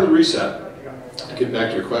part of the reset, to get back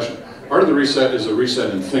to your question, part of the reset is a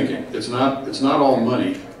reset in thinking. It's not all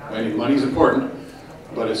money. I mean, money's important,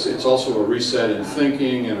 but it's also a reset in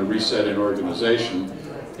thinking and a reset in organization.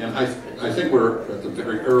 And I think we're at the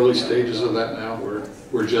very early stages of that now.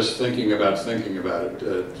 We're just thinking about it,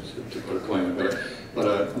 to put a claim in. But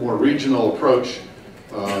a more regional approach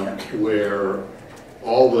where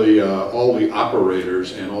all the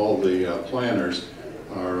operators and all the planners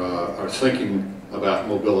are thinking about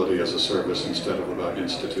mobility as a service instead of about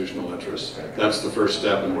institutional interests. That's the first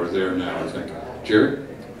step, and we're there now, I think. Jerry?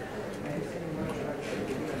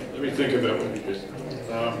 Let me think about what you just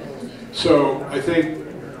so I think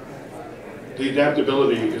the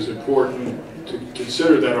adaptability is important to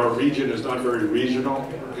consider that our region is not very regional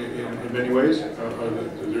in many ways.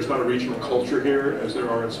 There's not a regional culture here as there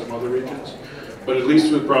are in some other regions. But at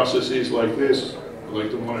least with processes like this,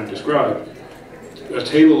 like the one I described, a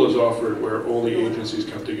table is offered where all the agencies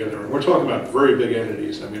come together. And we're talking about very big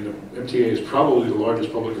entities. I mean, the MTA is probably the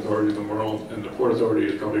largest public authority in the world, and the Port Authority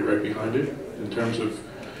is probably right behind it in terms of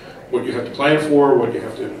what you have to plan for, what you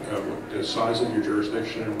have to, the size of your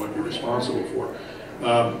jurisdiction, and what you're responsible for.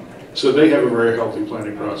 So they have a very healthy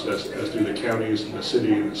planning process, as do the counties and the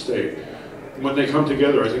city and the state. When they come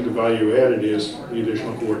together, I think the value added is the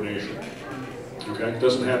additional coordination. Okay, it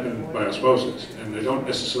doesn't happen by osmosis, and they don't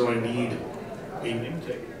necessarily need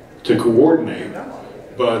to coordinate,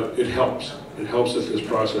 but it helps. It helps that this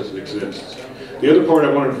process exists. The other part I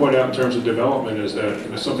wanted to point out in terms of development is that,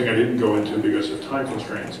 and it's something I didn't go into because of time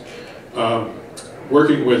constraints,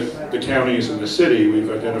 working with the counties and the city, we've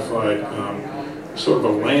identified sort of a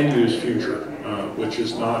land use future, which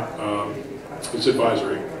is not, it's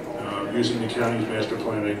advisory, using the county's master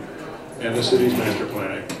planning and the city's master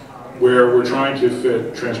planning, where we're trying to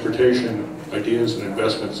fit transportation ideas and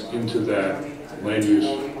investments into that land use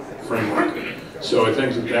framework. So I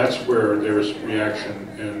think that that's where there's reaction,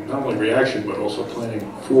 and not only reaction, but also planning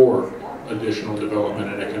for additional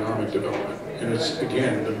development and economic development. And it's,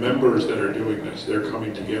 again, the members that are doing this, they're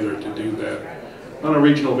coming together to do that on a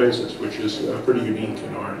regional basis, which is pretty unique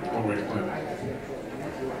in our long-range planning.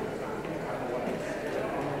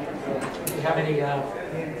 Do you have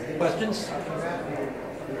any questions?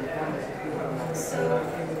 So,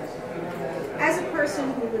 as a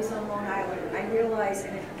person who lives on Long Island, I realize,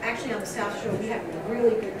 and actually on the South Shore, we have a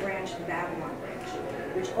really good branch, the Babylon branch,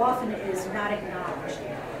 which often is not acknowledged.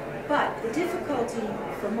 But the difficulty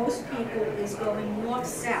for most people is going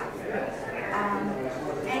north-south.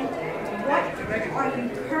 And what are you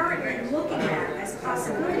currently looking at as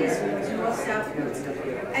possibilities for those north-south routes?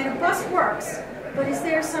 And a bus works, but is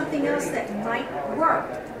there something else that might work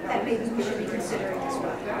that maybe we should be considering as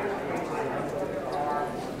well?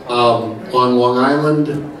 On Long Island,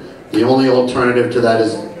 the only alternative to that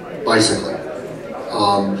is bicycling.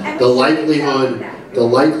 The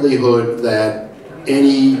likelihood that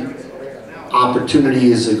any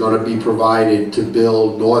opportunities are going to be provided to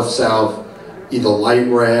build north-south, either light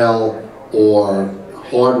rail or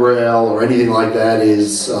hard rail or anything like that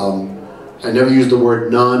is, I never use the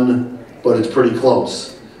word none, but it's pretty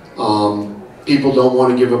close. People don't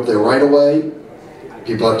want to give up their right-of-way.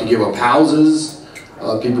 People have to give up houses.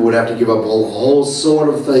 People would have to give up a whole sort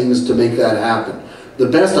of things to make that happen. The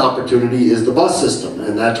best opportunity is the bus system,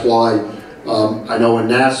 and that's why I know in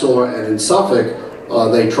Nassau and in Suffolk,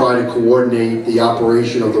 they try to coordinate the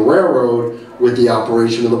operation of the railroad with the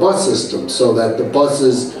operation of the bus system so that the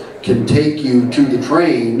buses can take you to the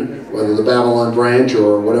train, whether the Babylon branch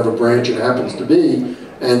or whatever branch it happens to be,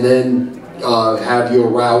 and then have your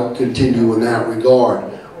route continue in that regard.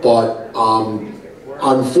 But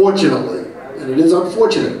unfortunately, and it is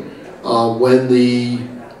unfortunate, when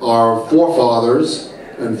our forefathers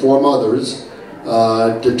and foremothers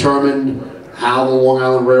determined how the Long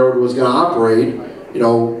Island Railroad was going to operate, you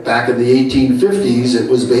know, back in the 1850s, it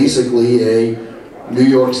was basically a New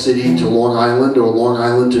York City to Long Island or Long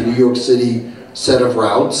Island to New York City set of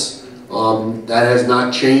routes. That has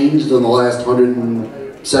not changed in the last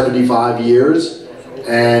 75 years,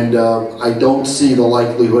 and I don't see the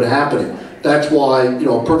likelihood happening. That's why, you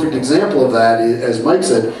know, a perfect example of that, is, as Mike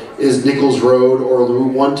said, is Nichols Road or the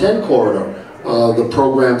Route 110 corridor. The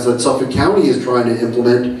programs that Suffolk County is trying to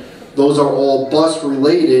implement, those are all bus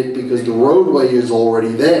related because the roadway is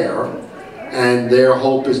already there, and their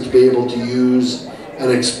hope is to be able to use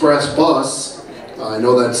an express bus. I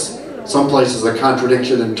know that's some places a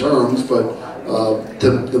contradiction in terms, but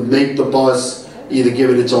to make the bus either give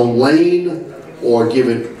it its own lane or give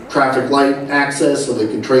it traffic light access so they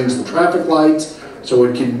can change the traffic lights, so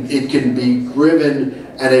it can be driven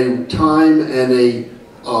at a time and a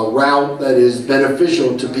route that is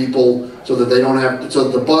beneficial to people, so that they don't have, so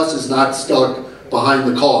that the bus is not stuck behind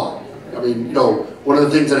the car. I mean, you know, one of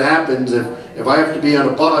the things that happens if I have to be on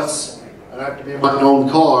a bus and I have to be in my own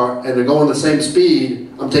car and they're going the same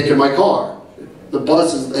speed, I'm taking my car. The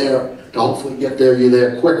bus is there to hopefully get you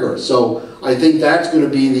there quicker. So I think that's going to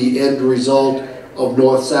be the end result of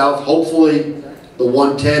north-south. Hopefully the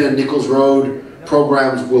 110 and Nichols Road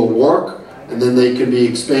programs will work, and then they can be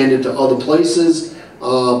expanded to other places,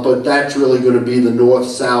 but that's really going to be the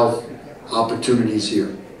north-south opportunities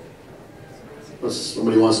here. Unless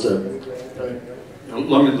somebody wants to...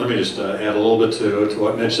 Let me just add a little bit to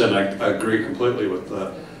what Mitch said, and I agree completely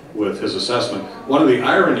with his assessment. One of the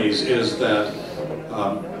ironies is that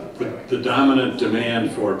the dominant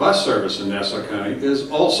demand for bus service in Nassau County is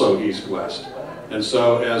also east-west. And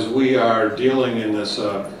so as we are dealing in this,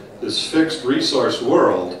 this fixed resource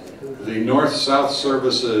world, the north-south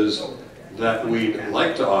services that we'd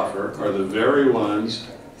like to offer are the very ones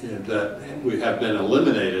that we have been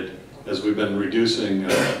eliminated as we've been reducing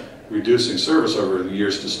service over the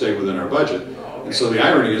years to stay within our budget. And so the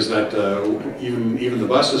irony is that even the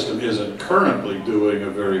bus system isn't currently doing a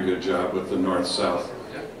very good job with the north-south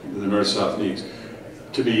needs.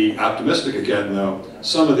 To be optimistic again, though,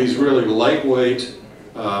 some of these really lightweight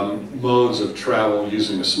modes of travel,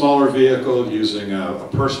 using a smaller vehicle, using a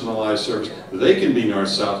personalized service, they can be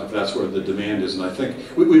north-south if that's where the demand is. And I think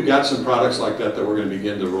we've got some products like that that we're going to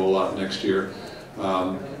begin to roll out next year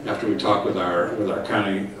after we talk with our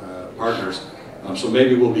county partners. So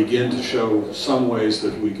maybe we'll begin to show some ways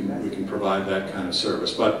that we can provide that kind of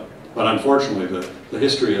service. But unfortunately, the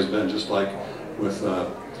history has been just like with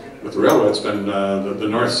the railroad. It's been the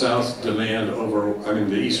north-south demand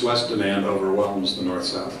the east-west demand overwhelms the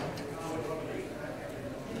north-south.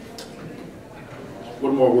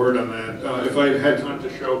 One more word on that. If I had time to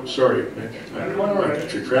show, sorry, Mitch, if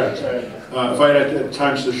I had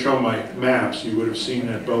times to show my maps, you would have seen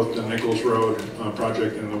that both the Nichols Road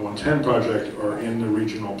project and the 110 project are in the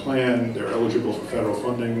regional plan. They're eligible for federal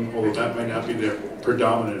funding, although that might not be their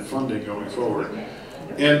predominant funding going forward.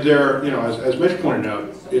 And they're, you know, as Mitch pointed out,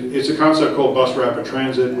 it's a concept called bus rapid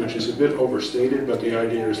transit, which is a bit overstated, but the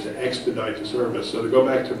idea is to expedite the service. So to go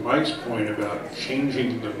back to Mike's point about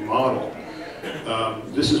changing the model,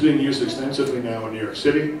 this is being used extensively now in New York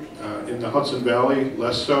City, in the Hudson Valley,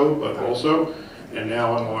 less so, but also, and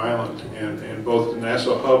now on Long Island. And both the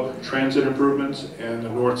Nassau Hub transit improvements and the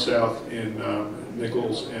north-south in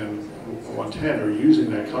Nichols and 110 are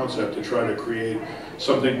using that concept to try to create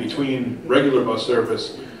something between regular bus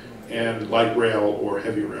service and light rail or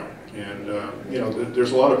heavy rail. And you know,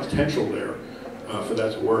 there's a lot of potential there for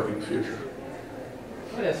that to work in the future.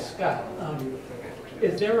 Yes, Scott.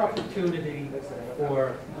 Is there opportunity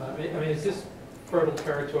for, I mean, is this fertile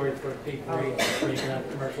territory for P3 where you can have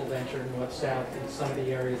commercial venture north-south in some of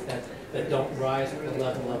the areas that don't rise at the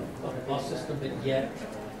level of a bus system, but yet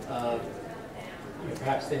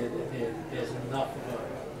perhaps there's enough of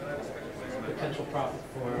a potential profit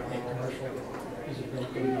for a commercial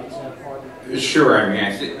usability north-south? Sure. I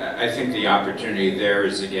mean, I think the opportunity there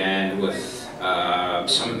is, again, with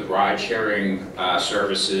some of the ride-sharing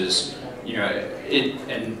services. You know,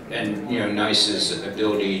 and you know, NICE's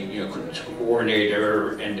ability, you know, to coordinate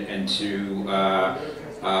and to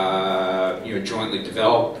you know, jointly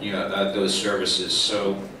develop, you know, those services.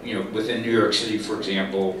 So, you know, within New York City, for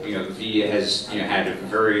example, you know, the VIA has, you know, had a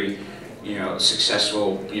very, you know,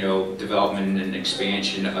 successful, you know, development and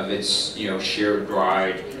expansion of its, you know, shared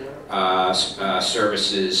ride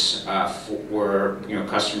services where, you know,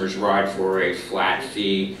 customers ride for a flat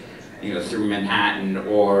fee, you know, through Manhattan,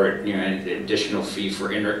 or, you know, an additional fee for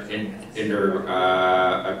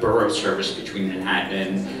borough service between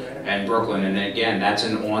Manhattan and Brooklyn. And again, that's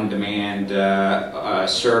an on-demand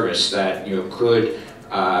service that, you know, could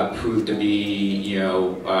prove to be, you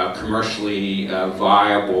know, commercially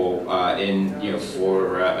viable you know,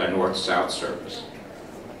 for a north-south service.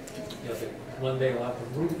 Yeah, one day we'll have a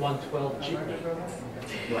Route 112 jeepney.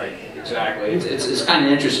 Right, exactly. It's kind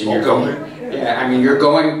of interesting. You're going, Yeah, I mean, you're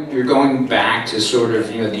going back to sort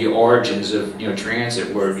of, you know, the origins of, you know,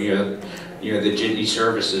 transit, where, you know, the jitney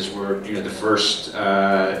services were, you know, the first,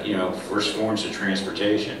 you know, first forms of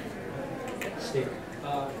transportation. Steve.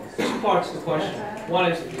 Two parts to the question.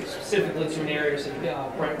 One is specifically to an area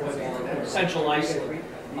of Brentwood, Central Iceland.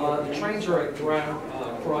 The trains are at ground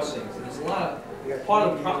crossings. There's a lot of, part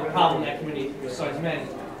of the problem in that community, besides many,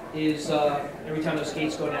 is every time those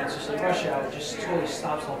gates go down, especially rush hour, it just totally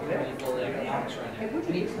stops the whole community for the economics right now.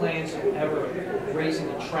 Any plans of ever raising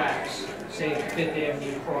the tracks, say Fifth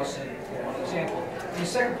Avenue crossing, for one example? And the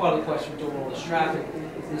second part of the question, doing all this traffic,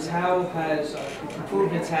 is how has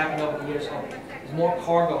improvements happened over the years? Is more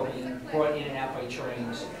cargo being brought in and out by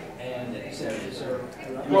trains? And is there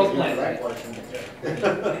growth plan?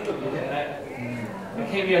 I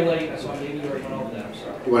came here late, so maybe you already went over that. I'm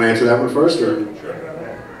sorry. You want to answer that one first, or? Sure.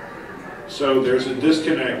 So there's a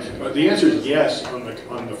disconnect. The answer is yes on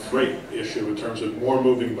the freight issue in terms of more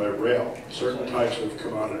moving by rail, certain types of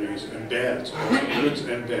commodities and beds, goods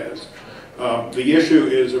and beds. The issue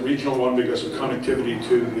is a regional one because of connectivity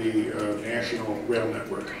to the national rail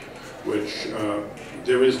network, which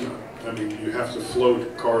there is none. I mean, you have to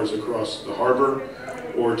float cars across the harbor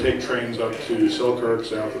or take trains up to Selkirk,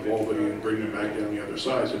 south of Albany, and bring them back down the other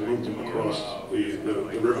side and move them across the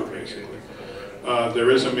river, basically. There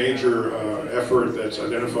is a major effort that's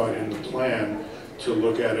identified in the plan to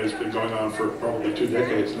look at, it's been going on for probably 2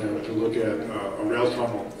 decades now, to look at a rail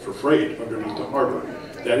tunnel for freight underneath the harbor.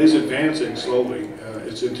 That is advancing slowly.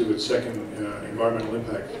 It's into its second environmental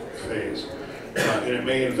impact phase. And it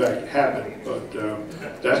may in fact happen, but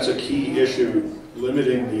that's a key issue,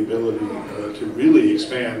 limiting the ability to really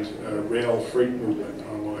expand rail freight movement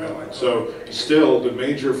on Long Island. So still, the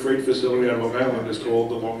major freight facility on Long Island is called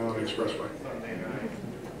the Long Island Expressway.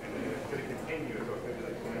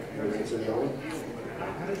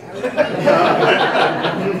 I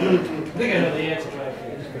think I know the answer to that.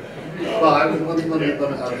 Well,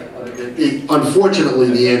 unfortunately,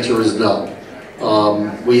 the answer is no.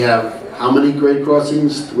 We have how many grade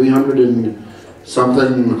crossings? 300 and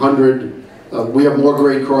something, 100. We have more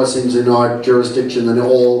grade crossings in our jurisdiction than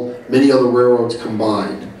many other railroads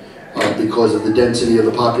combined, because of the density of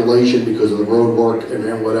the population, because of the road work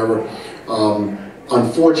and whatever.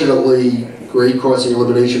 Unfortunately, grade crossing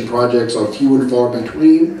elimination projects are few and far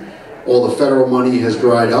between. All the federal money has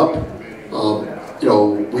dried up. You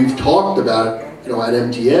know, we've talked about, you know, at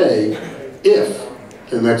MTA, if,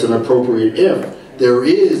 and that's an appropriate if, there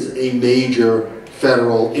is a major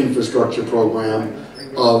federal infrastructure program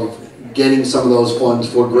of getting some of those funds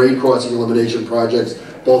for grade crossing elimination projects,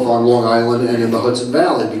 both on Long Island and in the Hudson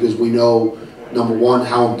Valley, because we know, number one,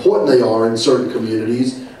 how important they are in certain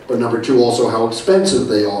communities, but number two, also how expensive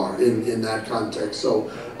they are in that context.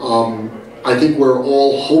 So I think we're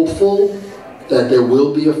all hopeful that there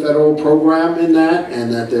will be a federal program in that,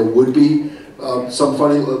 and that there would be some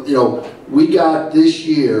funding. You know, we got this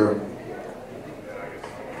year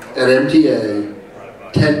at MTA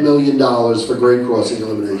 $10 million for grade crossing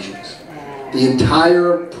eliminations. The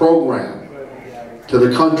entire program to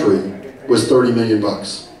the country was $30 million.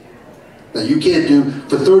 Now you can't do,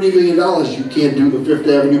 for $30 million, you can't do the Fifth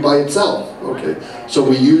Avenue by itself, okay? So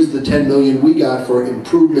we used the $10 million we got for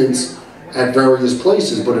improvements at various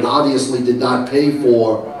places, but it obviously did not pay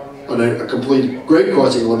for a complete grade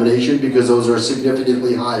crossing elimination because those are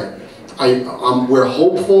significantly higher. We're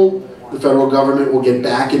hopeful the federal government will get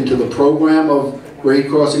back into the program of grade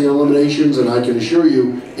crossing eliminations, and I can assure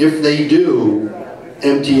you, if they do,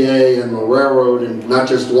 MTA and the railroad, and not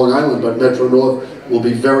just Long Island, but Metro North, will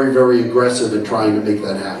be very, very aggressive in trying to make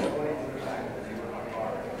that happen.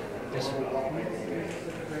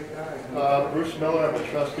 Bruce Miller, I'm a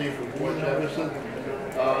trustee from Port Jefferson.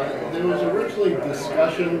 There was originally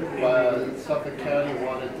discussion by Suffolk County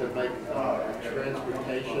wanted to make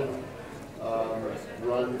transportation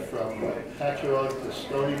run from Patchogue to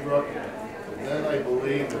Stony Brook. And then I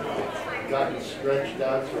believe it's gotten stretched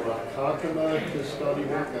out to Ronkonkoma to Stony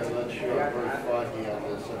Brook. I'm not sure, I'm very foggy on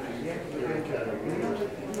this. I'm just hearing kind of rumors.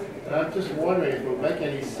 And I'm just wondering if it would make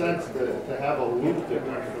any sense to have a loop that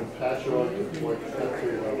went from Patchogue to Ronkonkoma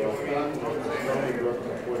to Stony Brook to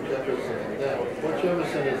Port Jefferson and down. Port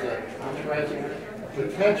Jefferson is a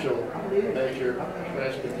potential major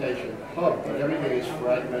transportation hub, but everything is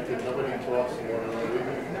fragmented. Nobody talks to one another. We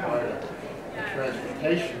can provide a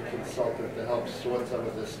transportation consultant to help sort some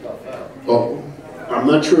of this stuff out. Well, I'm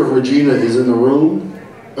not sure if Regina is in the room.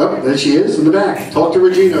 Oh, there she is in the back. Talk to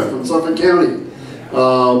Regina from Suffolk County.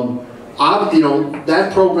 You know,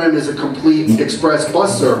 that program is a complete express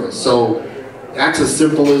bus service, so that's as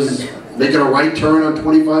simple as making a right turn on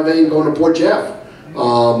 25A and going to Port Jeff.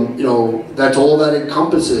 You know, that's all that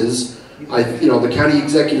encompasses. You know, the county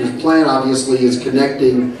executive plan obviously is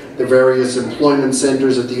connecting the various employment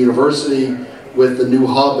centers at the university with the new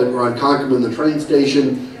hub at Ronkonkoma, the train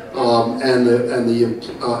station, and the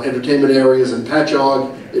entertainment areas in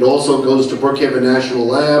Patchogue. It also goes to Brookhaven National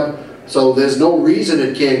Lab. So there's no reason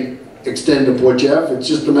it can't extend to Port Jeff. It's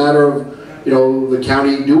just a matter of, you know, the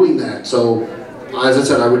county doing that. So, as I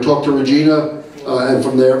said, I would talk to Regina and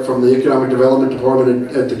from the Economic Development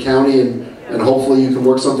Department at the county, and hopefully you can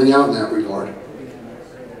work something out in that regard.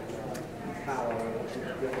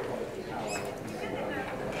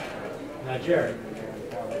 Now, Jerry,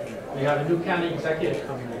 we have a new county executive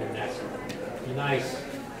coming in next. Be nice.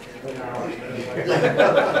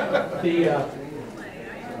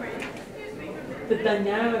 The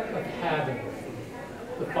dynamic of having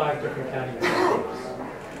the 5 different county executives,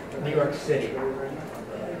 New York City,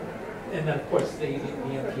 and then of course the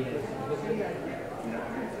MTA.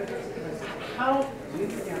 How,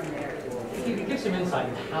 if you could give some insight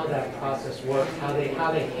into how that process works, how they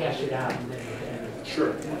hash it out.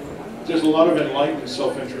 Sure. There's a lot of enlightened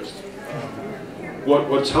self-interest.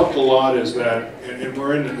 What's helped a lot is that, and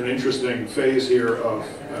we're in an interesting phase here of,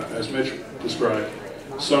 as Mitch described,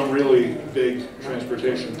 some really big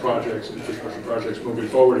transportation projects, infrastructure projects moving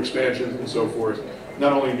forward, expansions and so forth,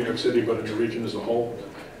 not only in New York City, but in the region as a whole.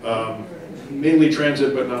 Mainly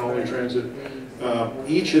transit, but not only transit.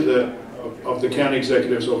 Each of the county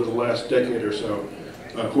executives over the last decade or so,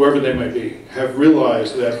 whoever they might be, have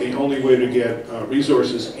realized that the only way to get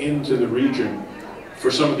resources into the region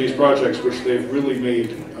for some of these projects, which they've really made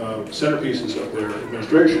centerpieces of their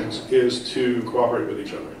administrations, is to cooperate with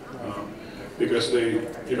each other. Because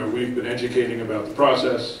we've been educating about the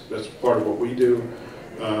process, that's part of what we do,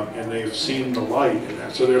 and they've seen the light in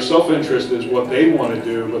that. So their self-interest is what they want to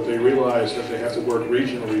do, but they realize that they have to work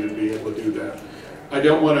regionally to be able to do that.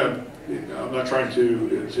 I'm not trying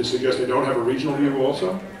to suggest they don't have a regional view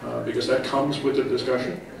also, because that comes with the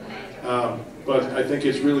discussion. But I think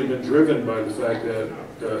it's really been driven by the fact that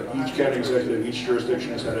each county executive, each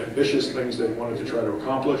jurisdiction has had ambitious things they wanted to try to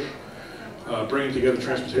accomplish, bringing together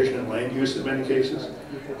transportation and land use in many cases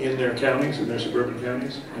in their counties, in their suburban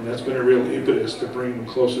counties, and that's been a real impetus to bring them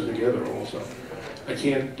closer together also. I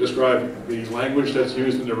can't describe the language that's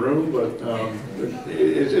used in the room, but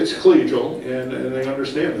it's collegial, and they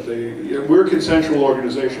understand that we're a consensual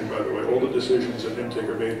organization, by the way. All the decisions at NIMTIC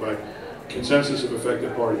are made by consensus of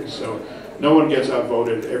affected parties, so no one gets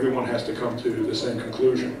outvoted. Everyone has to come to the same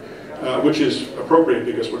conclusion, which is appropriate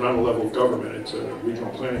because we're not a level of government. It's a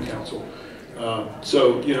regional planning council.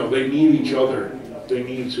 So, they need each other. They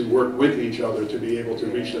need to work with each other to be able to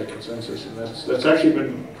reach that consensus, and that's actually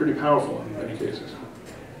been pretty powerful in many cases.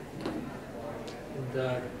 And,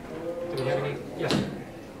 do we have any? Yes.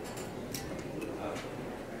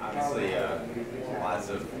 Obviously, lots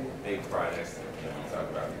of big projects. You talk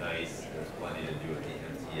about NICE. There's plenty to do with the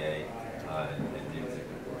MTA, and music,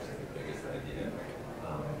 of course, is the biggest idea,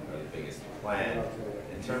 or the biggest plan.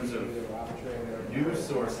 In terms of new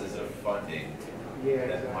sources of funding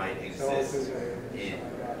that might exist in,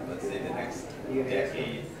 let's say, the next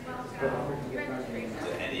decade, do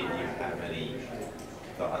any of you have any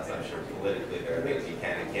thoughts? I'm sure politically there are things you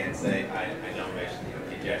can and can't say. I know you mentioned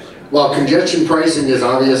congestion. Well, congestion pricing is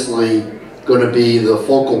obviously going to be the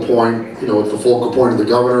focal point. It's the focal point of the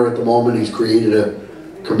governor at the moment. He's created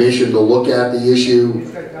a commission to look at the issue,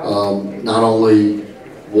 not only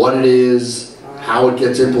what it is, how it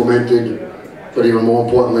gets implemented, but even more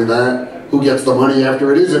importantly who gets the money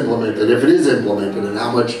after it is implemented, if it is implemented, and how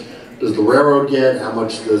much does the railroad get, how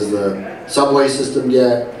much does the subway system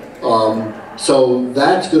get. So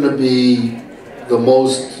that's going to be the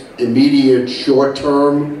most immediate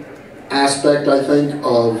short-term aspect, I think,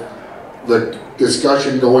 of the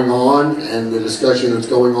discussion going on, and the discussion that's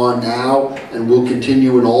going on now and will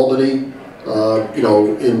continue in Albany,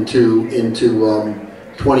 into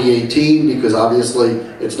 2018, because obviously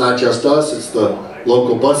it's not just us, it's the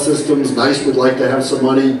local bus systems. NICE would like to have some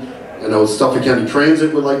money. I know Suffolk County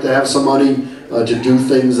Transit would like to have some money to do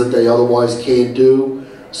things that they otherwise can't do.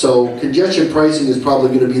 So congestion pricing is probably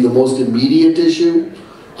going to be the most immediate issue.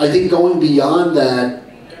 I think going beyond that,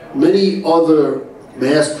 many other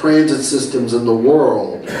mass transit systems in the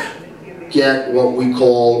world get what we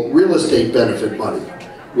call real estate benefit money,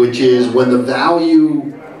 which is when the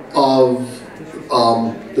value of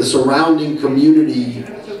the surrounding community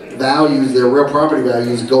values, their real property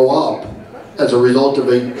values go up as a result of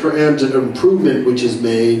a transit improvement which is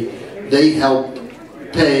made, they help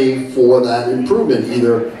pay for that improvement,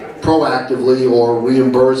 either proactively or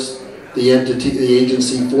reimburse the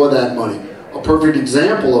agency for that money. A perfect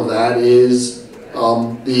example of that is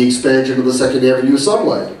the expansion of the Second Avenue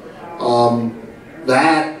subway.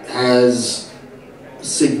 That has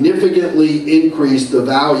significantly increased the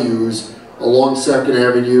values along Second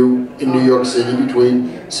Avenue in New York City between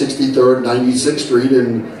 63rd and 96th Street,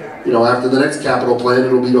 and after the next capital plan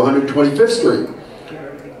it'll be to 125th Street.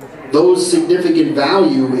 Those significant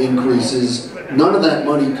value increases, none of that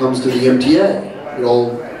money comes to the MTA. It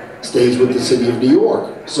all stays with the City of New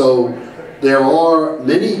York. So there are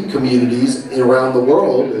many communities around the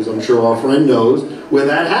world, as I'm sure our friend knows, where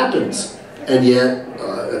that happens. And yet,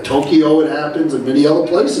 Tokyo it happens, and many other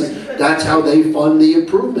places, that's how they fund the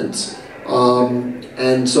improvements.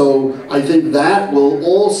 And so I think that will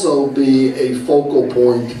also be a focal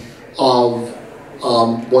point of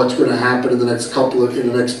what's going to happen in the next in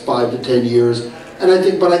the next 5 to 10 years. And I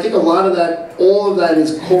think a lot of that, all of that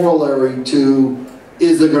is corollary to,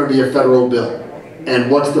 is there going to be a federal bill? And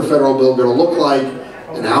what's the federal bill going to look like?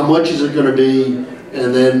 And how much is it going to be?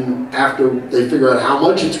 And then after they figure out how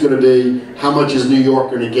much it's going to be, how much is New York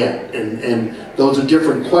going to get? And those are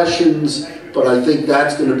different questions, but I think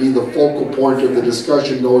that's going to be the focal point of the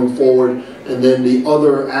discussion going forward. And then the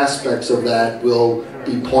other aspects of that will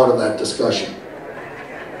be part of that discussion.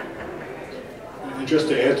 And just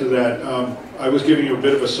to add to that, I was giving you a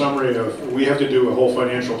bit of a summary of, we have to do a whole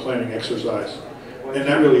financial planning exercise. And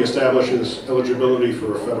that really establishes eligibility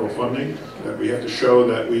for federal funding, that we have to show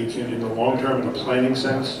that we can, in the long term, in a planning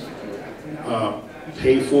sense,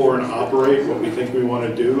 pay for and operate what we think we want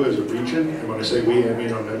to do as a region. And when I say we, I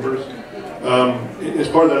mean our members. As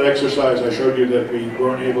part of that exercise, I showed you that we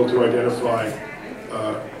weren't able to identify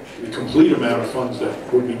the complete amount of funds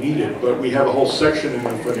that would be needed, but we have a whole section in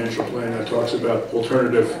the financial plan that talks about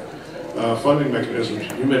alternative funding mechanisms.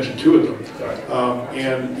 You mentioned 2 of them.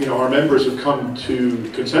 And our members have come to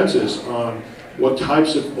consensus on what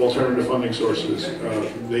types of alternative funding sources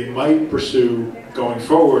they might pursue going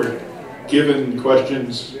forward, given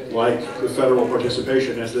questions like the federal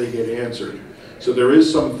participation as they get answered. So there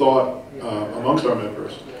is some thought amongst our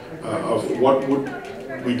members of what would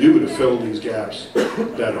we do to fill these gaps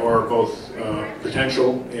that are both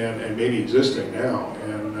potential and maybe existing now.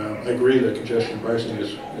 And I agree that congestion pricing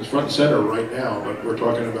is front and center right now, but we're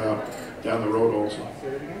talking about down the road also.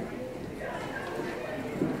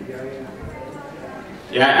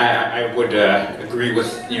 Yeah, I would agree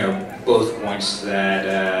with both points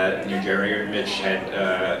that Jerry and Mitch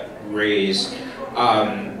had raised.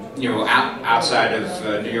 Outside of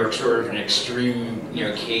New York, sort of an extreme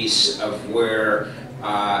case of where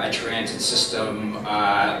a transit system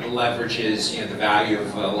leverages the value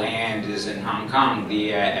of land is in Hong Kong.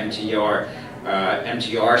 The MTR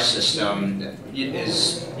system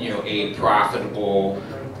is a profitable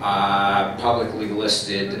publicly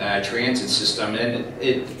listed transit system, and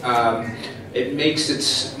it makes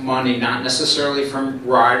its money not necessarily from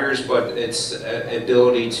riders, but its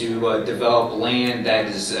ability to develop land that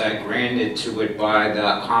is granted to it by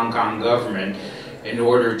the Hong Kong government in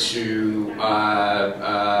order to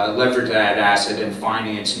leverage that asset and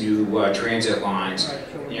finance new transit lines.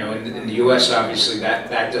 In the U.S., obviously,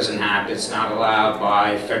 that doesn't happen. It's not allowed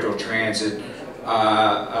by federal transit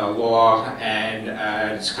law, and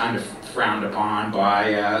it's kind of frowned upon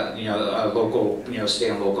by local,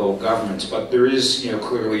 state and local governments. But there is,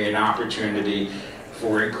 clearly an opportunity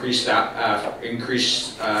for increased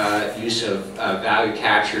use of value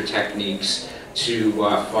capture techniques to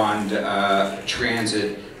fund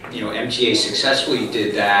transit. MTA successfully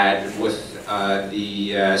did that with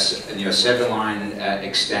the 7-line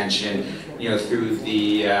extension. Through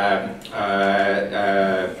the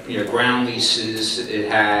ground leases it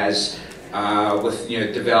has with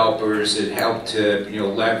developers. It helped to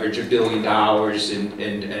leverage $1 billion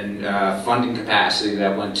in funding capacity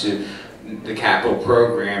that went to the capital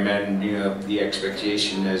program, and the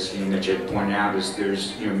expectation, as Mitch had pointed out, is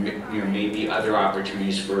there's maybe other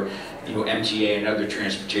opportunities for MTA and other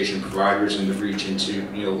transportation providers in the region to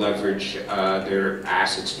leverage their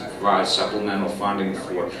assets to provide supplemental funding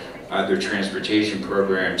for their transportation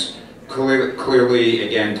programs. Clearly,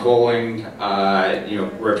 again, tolling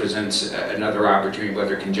represents another opportunity,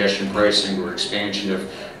 whether congestion pricing or expansion of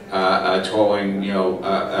tolling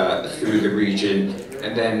through the region.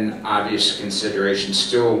 And then obvious consideration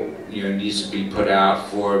still needs to be put out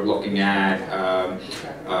for looking at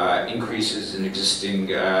increases in existing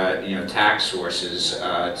tax sources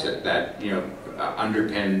that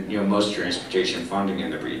underpin most transportation funding in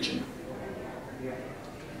the region.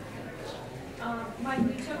 Mike,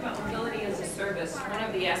 when you talk about mobility as a service, one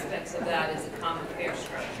of the aspects of that is a common fare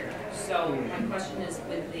structure. So my question is,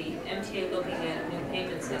 with the MTA looking at a new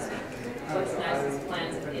payment system, what's NICE's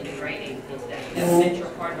plans of integrating into that? You have a Metro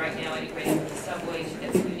card right now integrating with the subways, you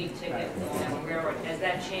get a unique ticket on the railroad. As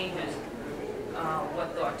that changes,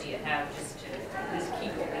 what thought do you have just to at least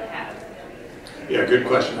keep what we have? Yeah, good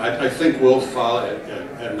question. I think we'll follow,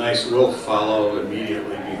 and NICE will follow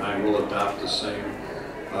immediately behind, we'll adopt the same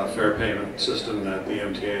fare payment system that the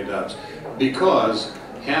MTA adopts, because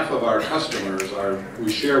half of our customers we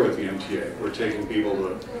share with the MTA. We're taking people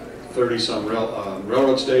to 30-some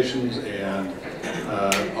railroad stations, and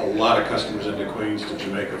a lot of customers into Queens, to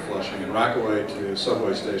Jamaica, Flushing, and Rockaway, to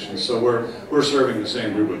subway stations. So we're serving the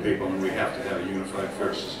same group of people, and we have to have a unified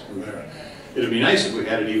fare system there. It'd be nice if we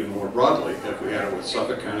had it even more broadly, if we had it with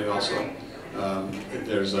Suffolk County also.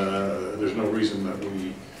 There's no reason that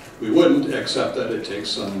we wouldn't, except that it takes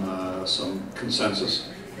some consensus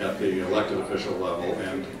at the elected official level,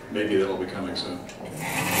 and maybe that'll be coming soon.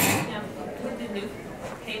 Now, would the new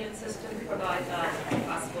payment system provide a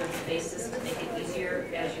possible basis to make it easier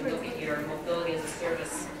as you look at your mobility as a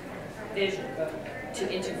service vision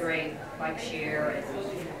to integrate bike share and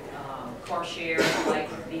car share, like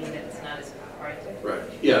being that it's not as hard? Right.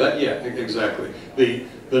 Yeah. Exactly.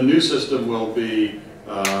 The new system will be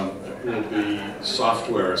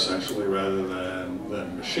software essentially rather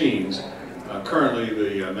than machines. Currently,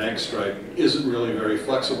 the MagStripe isn't really very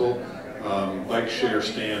flexible. Bike share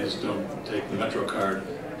stands don't take the MetroCard,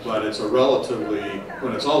 but it's a relatively,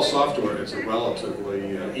 when it's all software, it's a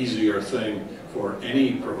relatively easier thing for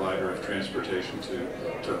any provider of transportation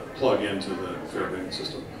to plug into the fare payment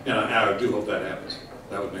system. And I do hope that happens.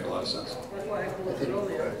 That would make a lot of sense.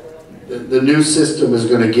 The new system is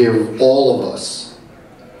going to give all of us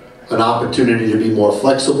an opportunity to be more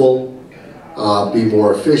flexible, be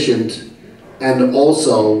more efficient, and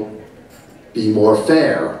also be more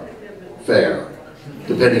fair,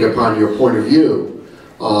 depending upon your point of view.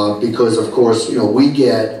 Because of course, we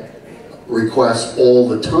get requests all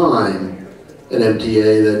the time at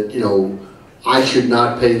MTA that, I should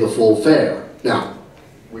not pay the full fare. Now,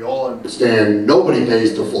 we all understand nobody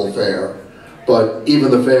pays the full fare, but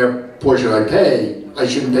even the fare portion I pay, I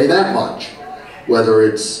shouldn't pay that much. Whether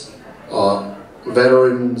it's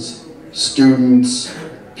veterans, students,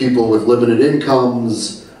 people with limited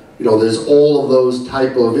incomes, there's all of those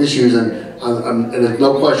type of issues, and there's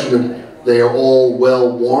no question that they are all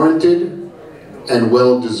well warranted and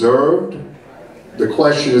well deserved. The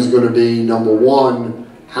question is going to be, number one,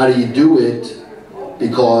 how do you do it?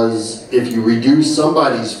 Because if you reduce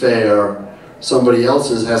somebody's fare, somebody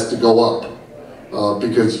else's has to go up,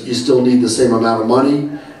 because you still need the same amount of money.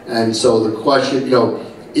 And so the question,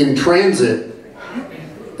 in transit,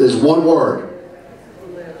 there's one word,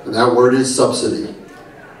 and that word is subsidy.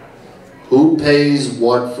 Who pays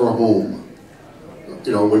what for whom?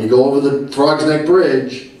 When you go over the Frog's Neck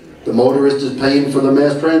Bridge, the motorist is paying for the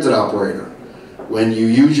mass transit operator. When you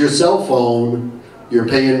use your cell phone, you're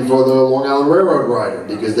paying for the Long Island Railroad rider,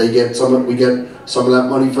 because we get some of that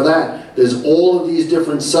money for that. There's all of these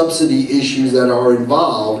different subsidy issues that are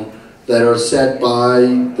involved that are set by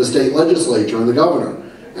the state legislature and the governor.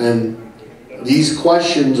 And these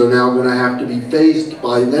questions are now going to have to be faced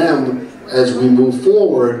by them as we move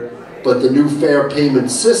forward, but the new fare payment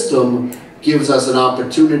system gives us an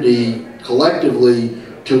opportunity collectively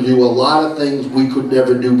to do a lot of things we could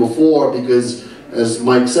never do before, because, as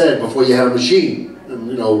Mike said, before you had a machine,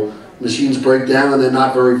 and machines break down and they're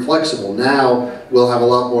not very flexible. Now we'll have a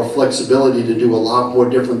lot more flexibility to do a lot more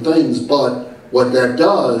different things, but what that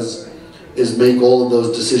does is make all of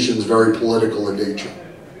those decisions very political in nature.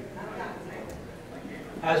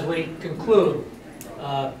 As we conclude,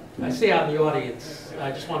 I see out in the audience,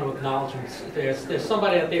 I just want to acknowledge there's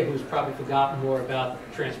somebody out there who's probably forgotten more about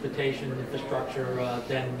transportation infrastructure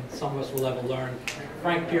than some of us will ever learn.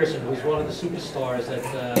 Frank Pearson, who's one of the superstars at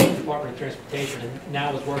the Department of Transportation and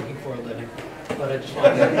now is working for a living. But I just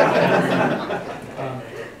want to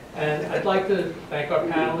and I'd like to thank our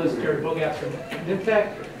panelists, Jerry Bogat from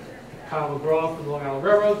NIMTEC, Kyle McGraw from the Long Island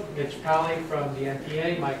Railroad, Mitch Pally from the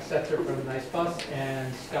MTA, Mike Setzer from Nice Bus,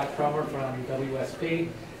 and Scott Trummer from WSP.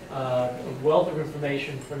 A wealth of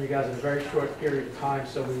information from you guys in a very short period of time,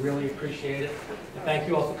 so we really appreciate it. And thank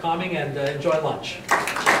you all for coming, and enjoy lunch.